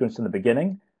bit of sequence in the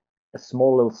beginning, a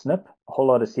small little snip, a whole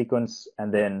lot of sequence,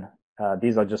 and then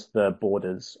these are just the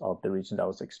borders of the region that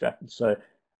was extracted. So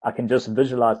I can just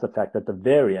visualize the fact that the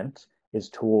variant is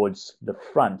towards the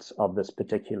front of this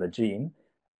particular gene.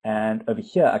 And over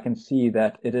here, I can see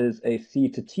that it is a C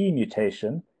to T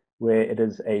mutation, where it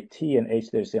is a T in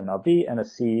H37RV and a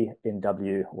C in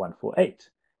W148.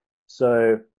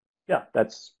 So yeah,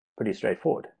 that's pretty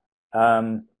straightforward.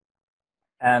 And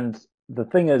the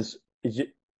thing is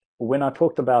when I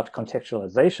talked about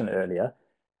contextualization earlier,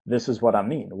 this is what I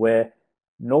mean, where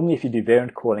normally if you do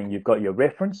variant calling, you've got your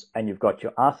reference and you've got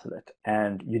your isolate,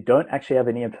 and you don't actually have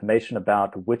any information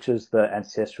about which is the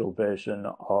ancestral version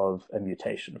of a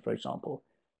mutation, for example.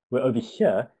 Where over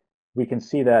here, we can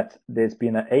see that there's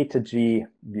been an A to G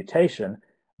mutation,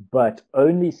 but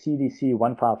only CDC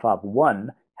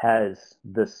 1551 has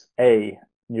this A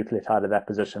nucleotide at that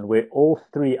position, where all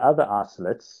 3 other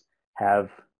isolates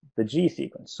have the G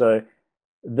sequence. So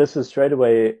this has straight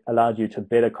away allowed you to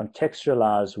better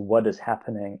contextualize what is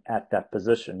happening at that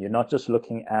position. You're not just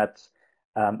looking at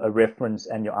a reference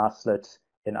and your isolate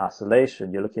in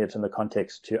isolation. You're looking at it in the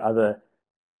context to other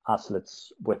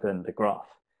isolates within the graph,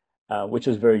 which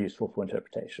is very useful for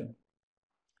interpretation.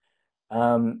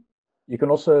 You can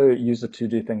also use it to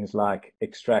do things like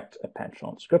extract a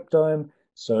pan-transcriptome.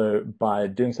 So by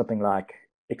doing something like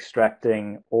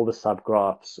extracting all the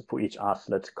subgraphs for each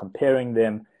isolate, comparing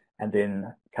them, and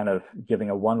then kind of giving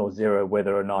a 1 or 0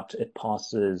 whether or not it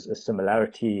passes a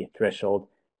similarity threshold,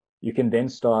 you can then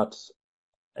start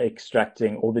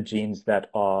extracting all the genes that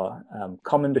are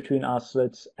common between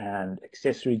isolates and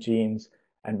accessory genes,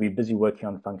 and we're busy working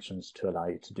on functions to allow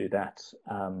you to do that.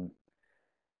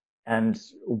 And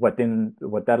what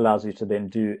that allows you to then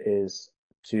do is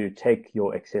to take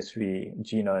your accessory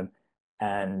genome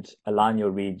and align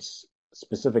your reads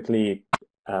specifically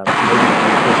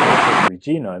accessory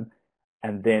genome,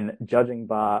 and then judging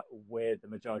by where the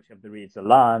majority of the reads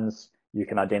aligns, you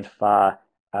can identify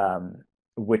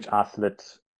which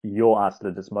isolate your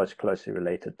isolate is most closely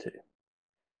related to.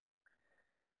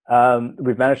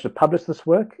 We've managed to publish this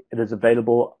work. It is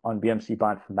available on BMC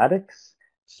Bioinformatics,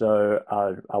 so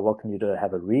I welcome you to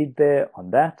have a read there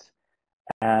on that.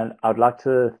 And I'd like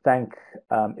to thank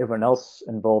everyone else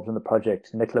involved in the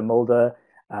project, Nicola Mulder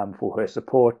for her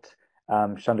support,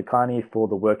 Shandakani for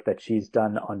the work that she's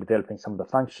done on developing some of the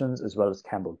functions, as well as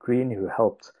Campbell Green, who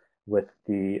helped with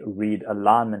the read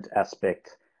alignment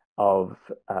aspect of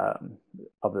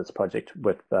this project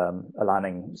with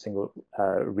aligning single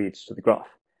reads to the graph.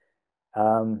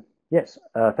 Yes,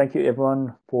 thank you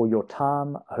everyone for your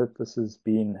time. I hope this has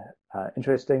been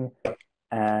interesting,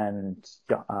 and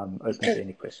yeah, I'm open to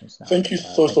any questions now. Thank you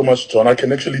so much, John. I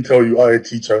can actually tell you are a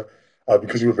teacher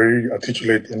because you're very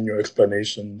articulate in your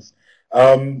explanations.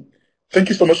 Thank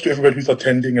you so much to everybody who's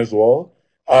attending as well.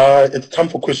 It's time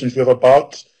for questions. We have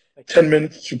about 10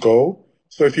 minutes to go.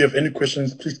 So if you have any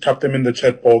questions, please type them in the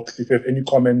chat box. If you have any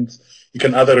comments, you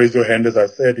can either raise your hand, as I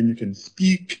said, and you can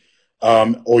speak,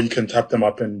 or you can tap them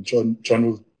up, and John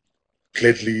will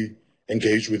gladly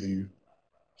engage with you.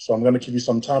 So I'm going to give you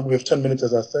some time. We have 10 minutes,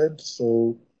 as I said.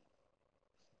 So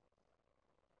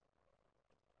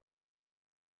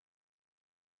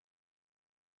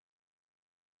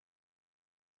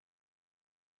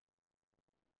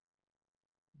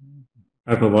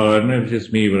I don't know if it's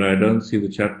just me, but I don't see the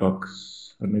chat box.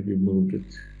 I don't know if you moved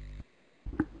it.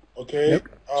 Okay. Yep.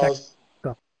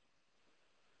 Go.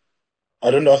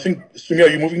 I don't know. I think, Sumi, are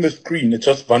you moving the screen? It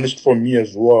just vanished for me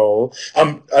as well.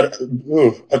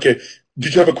 Okay.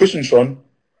 Did you have a question, Sean?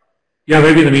 Yeah,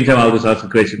 maybe in the meantime, I'll just ask a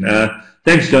question.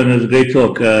 Thanks, John. It was a great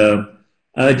talk.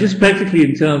 Just practically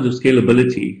in terms of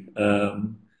scalability,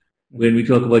 when we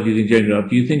talk about using GenGraph,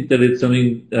 do you think that it's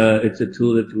something, it's a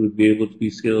tool that would be able to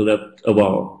be scaled up,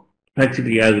 well,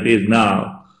 practically as it is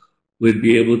now, would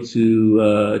be able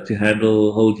to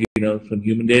handle whole genomes from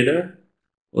human data?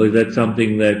 Or is that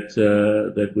something that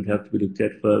that would have to be looked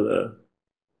at further?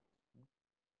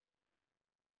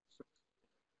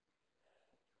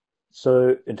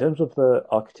 So in terms of the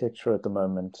architecture at the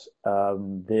moment,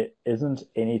 there isn't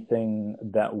anything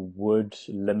that would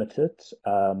limit it.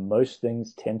 Most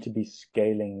things tend to be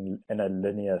scaling in a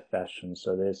linear fashion.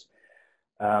 So there's,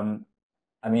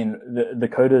 I mean, the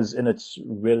code is in its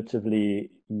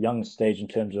relatively young stage in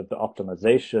terms of the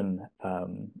optimization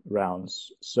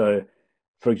rounds. So,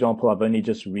 for example, I've only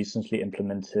just recently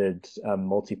implemented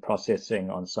multi-processing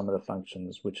on some of the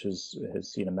functions, which has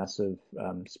seen a massive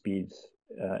speed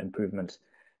improvement.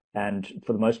 And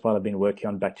for the most part, I've been working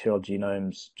on bacterial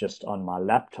genomes just on my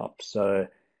laptop. So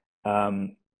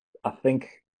I think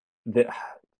that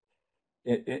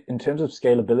in terms of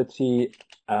scalability,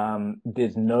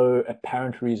 there's no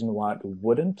apparent reason why it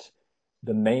wouldn't.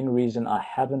 The main reason I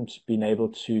haven't been able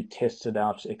to test it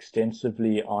out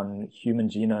extensively on human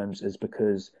genomes is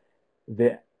because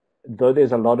though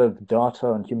there's a lot of data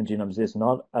on human genomes, there's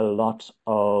not a lot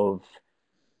of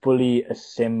fully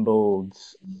assembled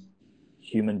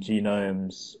human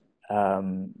genomes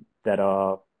that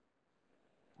are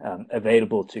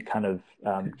available to kind of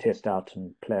test out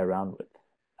and play around with.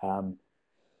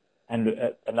 And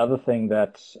another thing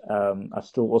that I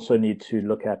still also need to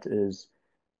look at is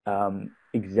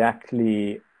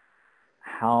exactly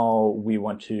how we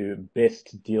want to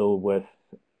best deal with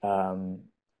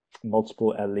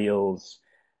multiple alleles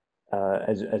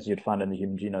as you'd find in the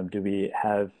human genome. Do we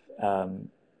have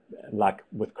like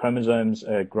with chromosomes,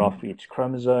 a graph for each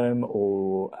chromosome,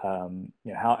 or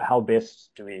how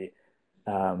best do we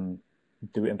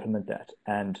implement that?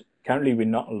 And currently, we're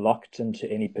not locked into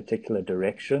any particular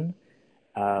direction,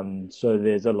 so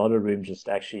there's a lot of room just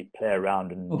to actually play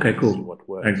around and see what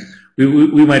works. Thanks.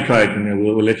 We might try it, and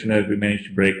we'll let you know if we manage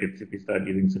to break it, if we start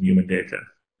using some human data.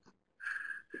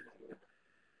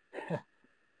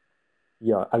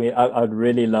 Yeah, I mean, I'd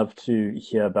really love to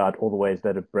hear about all the ways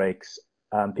that it breaks.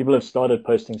 People have started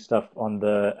posting stuff on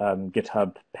the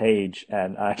GitHub page,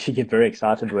 and I actually get very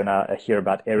excited when I hear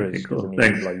about errors because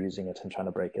people are using it and trying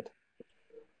to break it.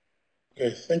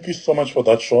 Okay, thank you so much for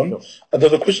that, Sean. Sure.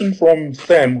 There's a question from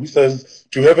Sam who says,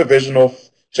 do you have a version of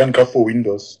GenGraph for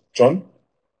Windows. John?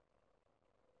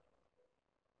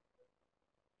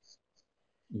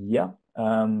 Yeah,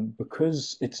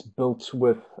 because it's built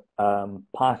with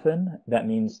Python, that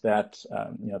means that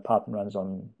Python runs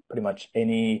on pretty much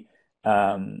any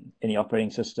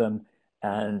operating system,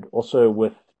 and also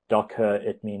with Docker,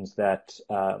 it means that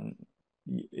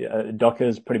Docker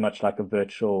is pretty much like a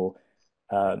virtual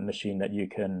machine that you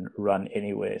can run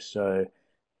anywhere. So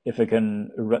if it can,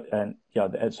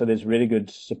 so there's really good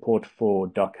support for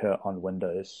Docker on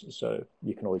Windows, so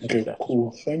you can always use that as cool.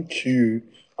 well. Thank you.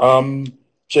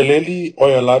 Jaleli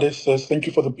Oyalade says, thank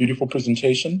you for the beautiful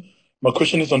presentation. My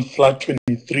question is on slide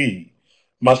 23.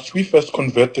 Must we first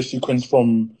convert the sequence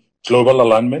from global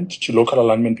alignment to local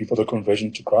alignment before the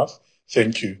conversion to graph?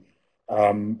 Thank you.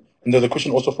 And there's a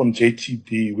question also from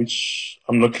JTB, which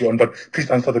I'm not clear on, but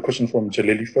please answer the question from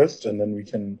Jaleli first, and then we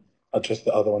can address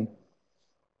the other one.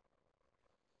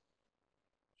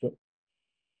 Sure.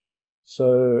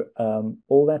 So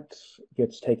all that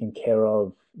gets taken care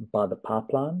of by the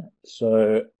pipeline.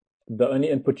 So the only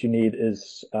input you need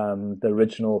is the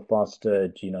original faster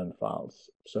genome files.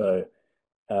 So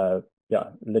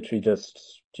literally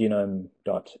just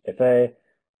genome.fa,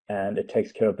 and it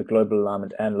takes care of the global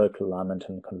alignment and local alignment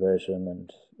and conversion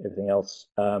and everything else.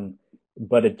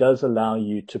 But it does allow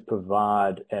you to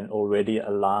provide an already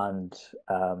aligned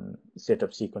set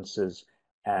of sequences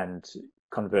and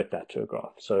convert that to a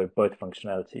graph. So both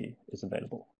functionality is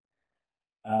available.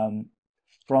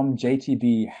 From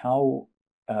JTB, how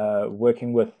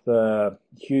working with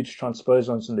huge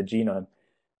transposons in the genome.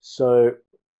 So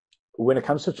when it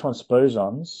comes to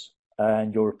transposons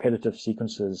and your repetitive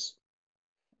sequences,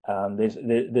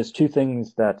 there's two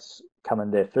things that come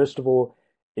in there. First of all,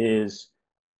 is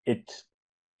it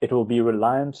will be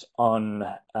reliant on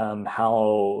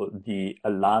how the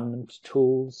alignment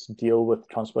tools deal with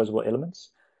transposable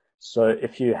elements. So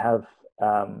if you have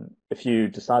if you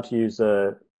decide to use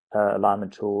a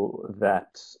alignment tool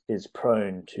that is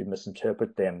prone to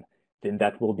misinterpret them, then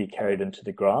that will be carried into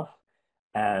the graph.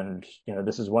 And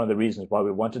this is one of the reasons why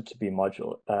we want it to be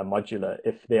modular.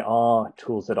 If there are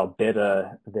tools that are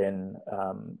better than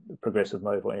progressive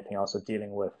mode or anything else of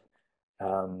dealing with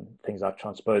things like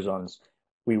transposons,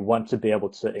 we want to be able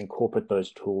to incorporate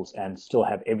those tools and still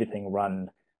have everything run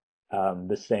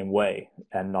the same way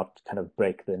and not kind of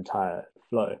break the entire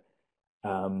flow.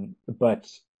 But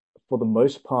for the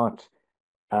most part,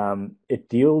 it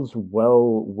deals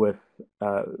well with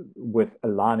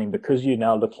aligning, because you're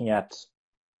now looking at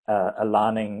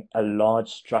aligning a large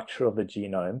structure of the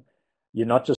genome. You're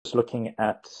not just looking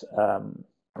at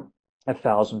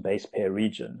 1,000 base pair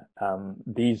region.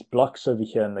 These blocks over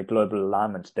here in the global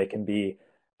alignment, they can be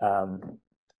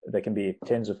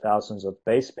tens of thousands of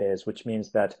base pairs, which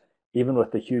means that even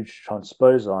with the huge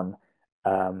transposon,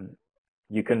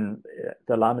 the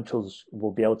alignment tools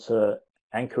will be able to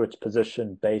anchor its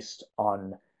position based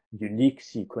on unique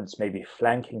sequence, maybe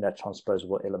flanking that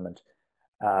transposable element.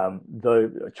 Though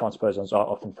transposons are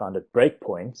often found at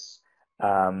breakpoints,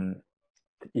 so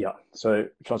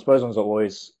transposons are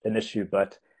always an issue,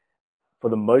 but for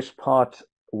the most part,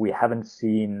 we haven't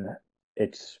seen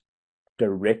it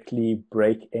directly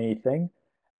break anything.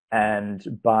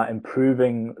 And by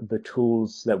improving the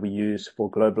tools that we use for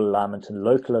global alignment and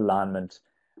local alignment,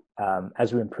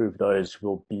 as we improve those,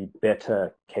 we'll be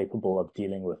better capable of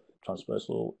dealing with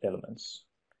transposable elements.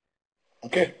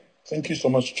 Okay, thank you so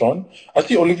much, John. I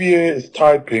see Olivier is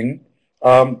typing.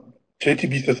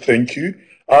 JTB says thank you.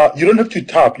 You don't have to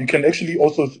tap. You can actually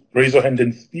also raise your hand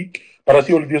and speak. But I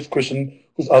see Olivier's question,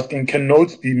 who's asking, can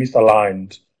nodes be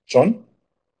misaligned? John?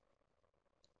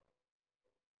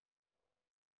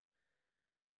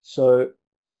 So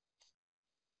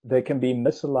they can be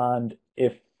misaligned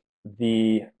if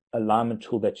the alignment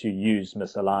tool that you use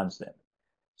misaligns them.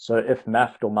 So if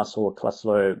MAFT or Muscle or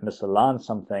Cluslow misalign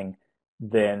something,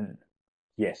 then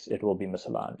yes, it will be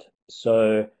misaligned.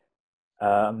 So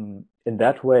in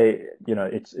that way,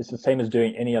 it's the same as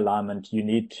doing any alignment. You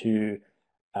need to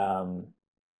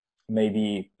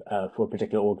maybe for a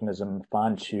particular organism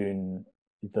fine-tune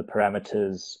the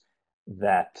parameters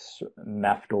that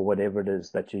MAFT or whatever it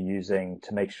is that you're using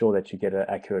to make sure that you get an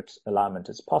accurate alignment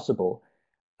as possible.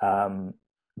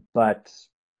 But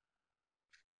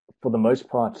for the most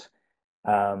part,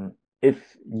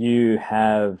 if you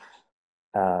have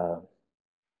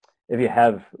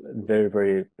very,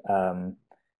 very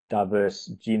diverse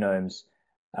genomes,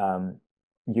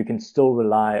 you can still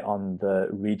rely on the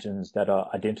regions that are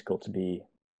identical to be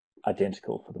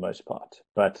identical for the most part.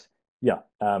 But your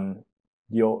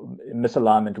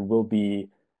misalignment will be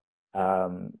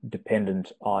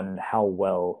dependent on how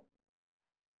well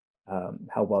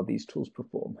how well these tools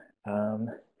perform.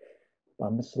 By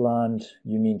misaligned,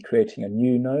 you mean creating a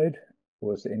new node,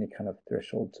 or is there any kind of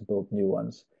threshold to build new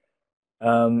ones?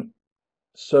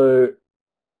 So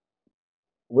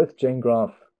with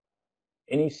GenGraph,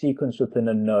 any sequence within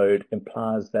a node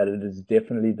implies that it is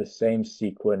definitely the same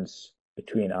sequence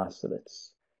between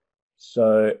isolates.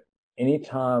 So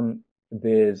anytime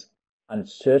there's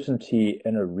uncertainty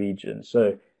in a region,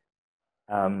 so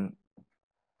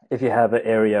if you have an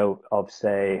area of,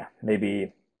 say,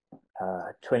 maybe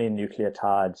 20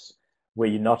 nucleotides where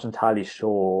you're not entirely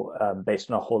sure,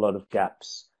 based on a whole lot of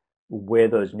gaps, where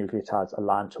those nucleotides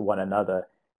align to one another,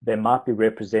 they might be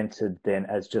represented then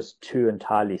as just two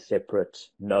entirely separate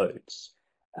nodes.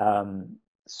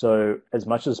 So as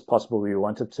much as possible, we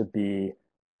want it to be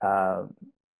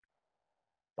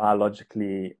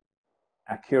biologically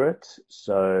accurate.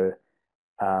 So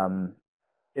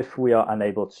if we are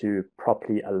unable to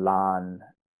properly align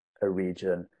a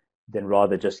region, then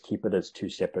rather just keep it as two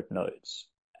separate nodes.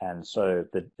 And so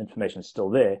the information is still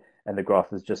there, and the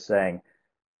graph is just saying,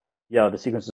 yeah, the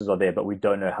sequences are there, but we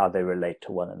don't know how they relate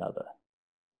to one another.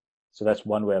 So that's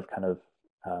one way of kind of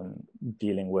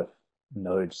dealing with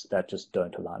nodes that just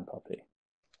don't align properly.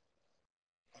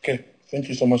 Okay, thank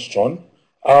you so much, John.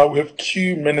 We have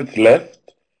 2 minutes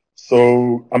left,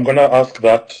 so I'm going to ask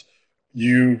that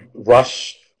you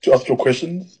rush to ask your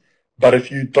questions. But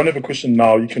if you don't have a question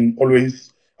now, you can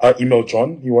always email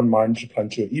John. He won't mind replying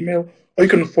to your email. Or you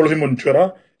can follow him on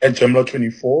Twitter at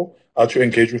Gemla24 to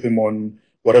engage with him on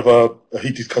whatever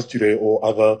he discussed today or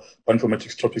other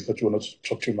bioinformatics topics that you want to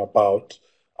talk to him about.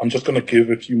 I'm just going to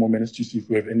give a few more minutes to see if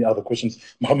we have any other questions.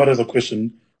 Muhammad has a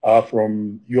question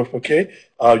from UFOK,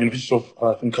 University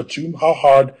of Khartoum. How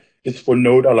hard is for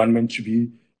node alignment to be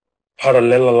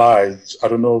parallelized? I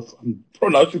don't know if I'm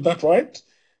pronouncing that right.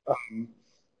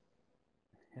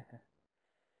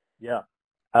 Yeah.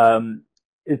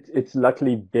 It's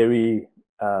luckily very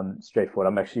straightforward.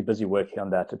 I'm actually busy working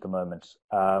on that at the moment.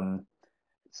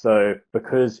 So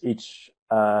because each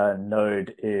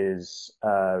node is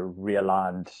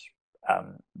realigned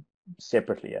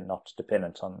separately and not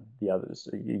dependent on the others,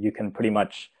 you can pretty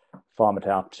much farm it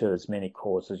out to as many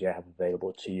cores as you have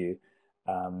available to you.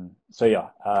 So yeah,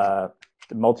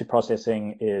 the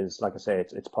multiprocessing is, like I say,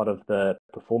 it's part of the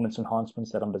performance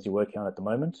enhancements that I'm busy working on at the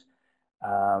moment.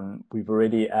 We've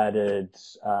already added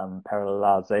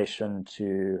parallelization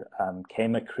to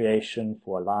K-mer creation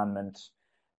for alignment.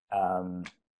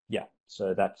 Yeah,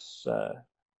 so that's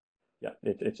yeah,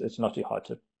 it's not too hard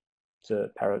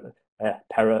to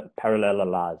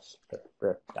parallelize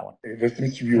that one. There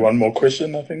seems to be one more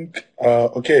question, I think.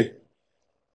 Okay.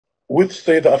 With,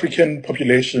 say, the African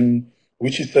population,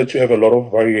 which is said to have a lot of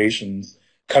variations,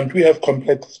 can't we have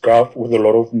complex graph with a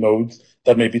lot of nodes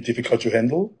that may be difficult to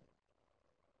handle?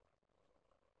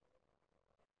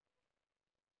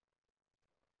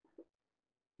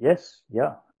 Yes,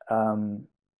 yeah.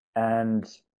 And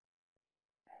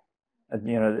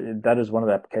you know, that is one of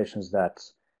the applications that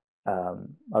I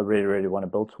really, really want to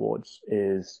build towards,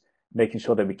 is making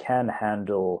sure that we can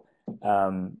handle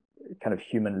kind of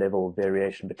human level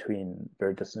variation between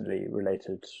very distantly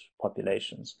related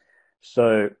populations.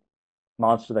 So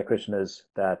my answer to that question is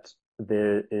that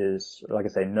there is, like I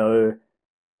say, no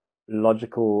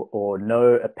logical or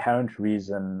no apparent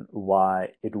reason why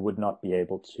it would not be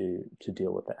able to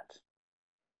deal with that.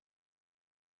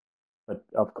 But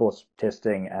of course,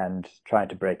 testing and trying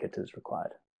to break it is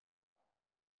required.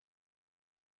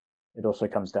 It also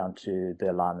comes down to the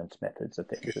alignment methods at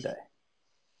the end of the day.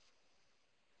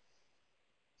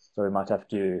 So we might have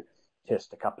to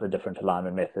test a couple of different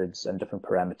alignment methods and different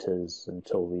parameters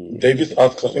until we... Davis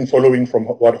asks, I think following from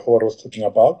what Howard was talking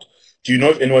about, do you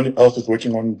know if anyone else is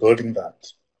working on building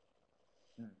that?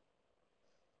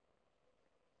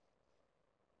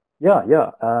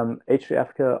 Yeah. H3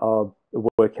 Africa are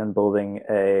working on building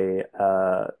a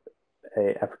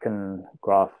African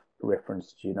graph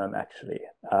reference genome, actually.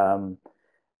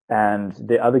 And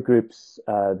the other groups,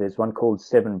 there's one called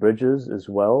 7 Bridges as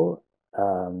well,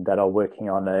 that are working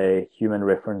on a human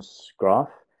reference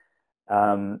graph.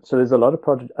 So there's a lot of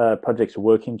projects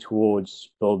working towards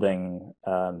building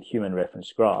human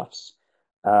reference graphs.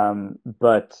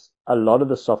 But a lot of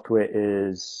the software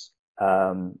is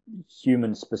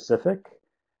human specific.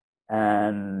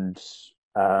 And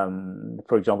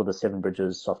for example, the 7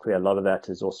 Bridges software, a lot of that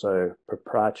is also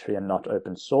proprietary and not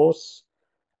open source.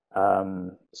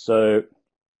 So,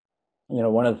 you know,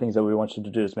 one of the things that we wanted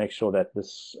to do is make sure that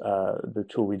this, the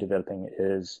tool we're developing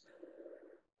is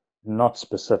not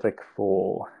specific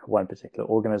for one particular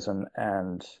organism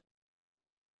and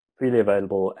freely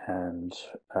available and,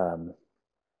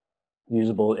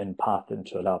 usable in Python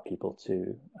to allow people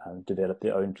to develop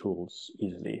their own tools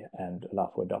easily and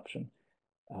allow for adoption.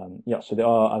 So there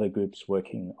are other groups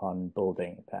working on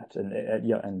building that,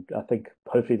 and I think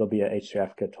hopefully there'll be a H3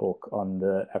 Africa talk on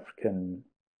the African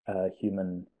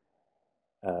human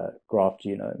graph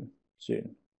genome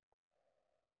soon,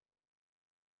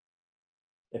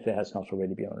 if there has not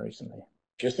already been one recently.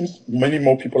 Okay, since many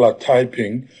more people are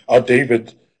typing,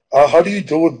 David, how do you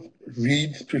deal with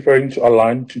reads preferring to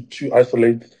align to 2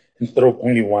 isolates instead of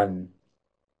only 1?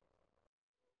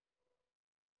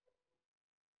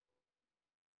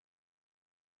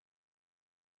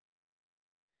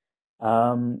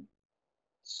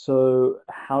 So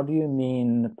how do you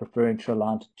mean preferring to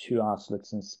align to 2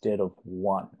 isolates instead of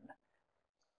 1?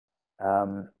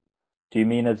 Do you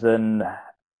mean as in,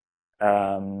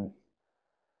 sorry,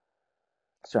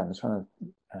 I'm just trying to,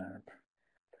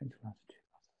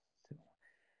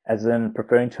 as in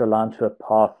preferring to align to a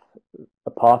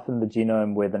path in the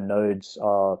genome where the nodes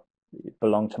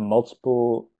belong to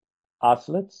multiple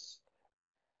isolates?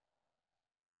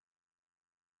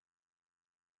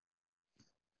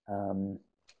 Let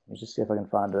me just see if I can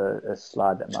find a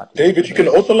slide that might. David, you can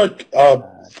also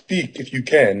speak if you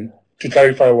can to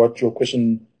clarify what your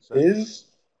question is.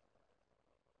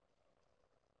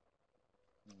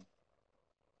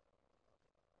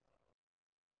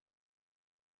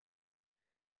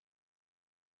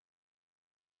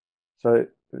 So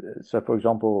for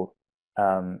example,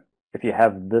 if you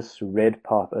have this red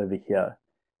path over here,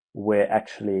 where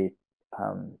actually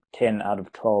 10 out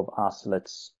of 12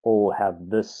 isolates all have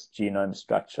this genome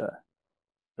structure,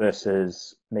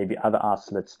 versus maybe other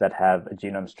isolates that have a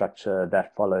genome structure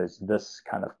that follows this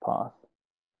kind of path,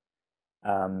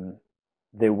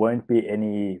 there won't be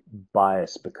any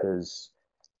bias because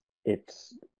it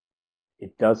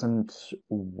doesn't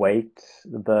weight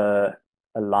the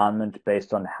alignment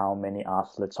based on how many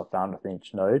isolates are found within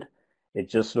each node. It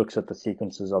just looks at the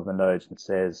sequences of the nodes and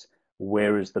says,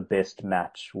 where is the best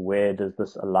match? Where does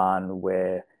this align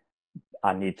where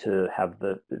I need to have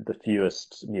the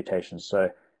fewest mutations? So,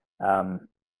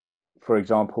 for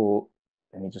example,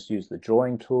 let me just use the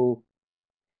drawing tool.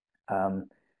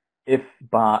 If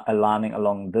by aligning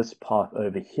along this path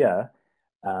over here,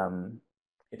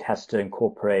 it has to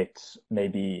incorporate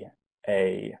maybe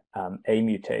a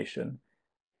mutation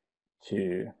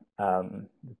to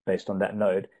based on that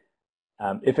node.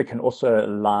 If it can also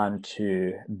align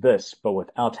to this, but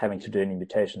without having to do any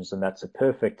mutations, then that's a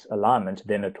perfect alignment.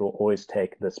 Then it will always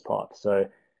take this path. So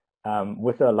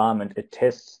with the alignment, it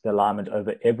tests the alignment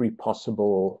over every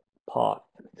possible path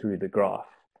through the graph.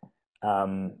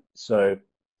 So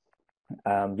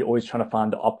you're always trying to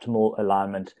find the optimal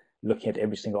alignment, looking at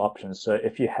every single option. So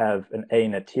if you have an A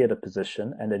in a tiered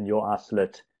position, and in your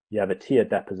isolate you have a T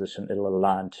at that position, it'll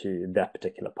align to that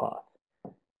particular path.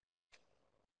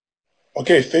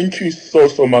 Okay, thank you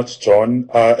so much, Jon,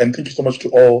 and thank you so much to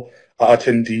all our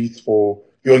attendees for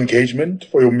your engagement,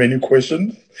 for your many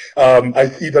questions. I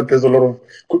see that there's a lot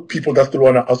of people that still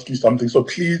want to ask you something, so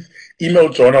please email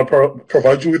Jon. I'll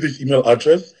provide you with his email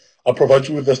address. I'll provide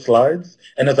you with the slides.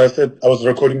 And as I said, I was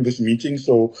recording this meeting,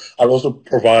 so I'll also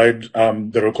provide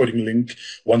the recording link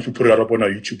once we put it up on our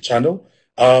YouTube channel.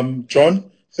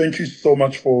 Jon, thank you so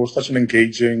much for such an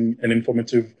engaging and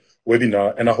informative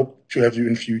webinar, and I hope to have you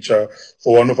in future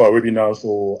for one of our webinars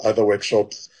or other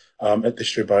workshops at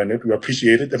H3 Bionet. We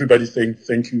appreciate it. Everybody's saying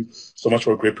thank you so much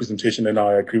for a great presentation, and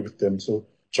I agree with them. So,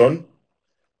 Jon,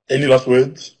 any last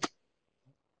words?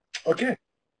 Okay.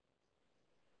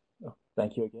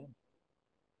 Thank you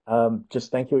again.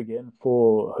 Just thank you again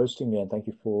for hosting me, and thank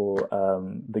you for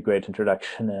the great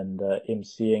introduction and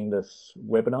emceeing this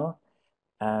webinar.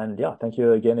 And yeah, thank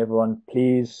you again, everyone.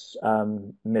 Please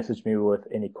message me with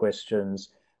any questions.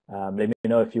 Let me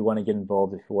know if you want to get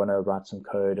involved, if you want to write some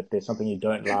code. If there's something you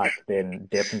don't like, then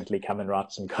definitely come and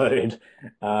write some code.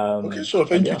 Okay, sure.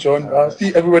 Thank you, Jon.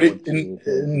 See everybody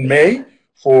in May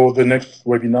for the next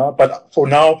webinar. But for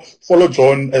now, follow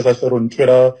Jon, as I said, on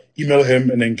Twitter. Email him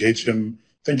and engage him.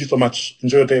 Thank you so much.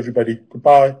 Enjoy your day, everybody.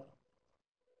 Goodbye.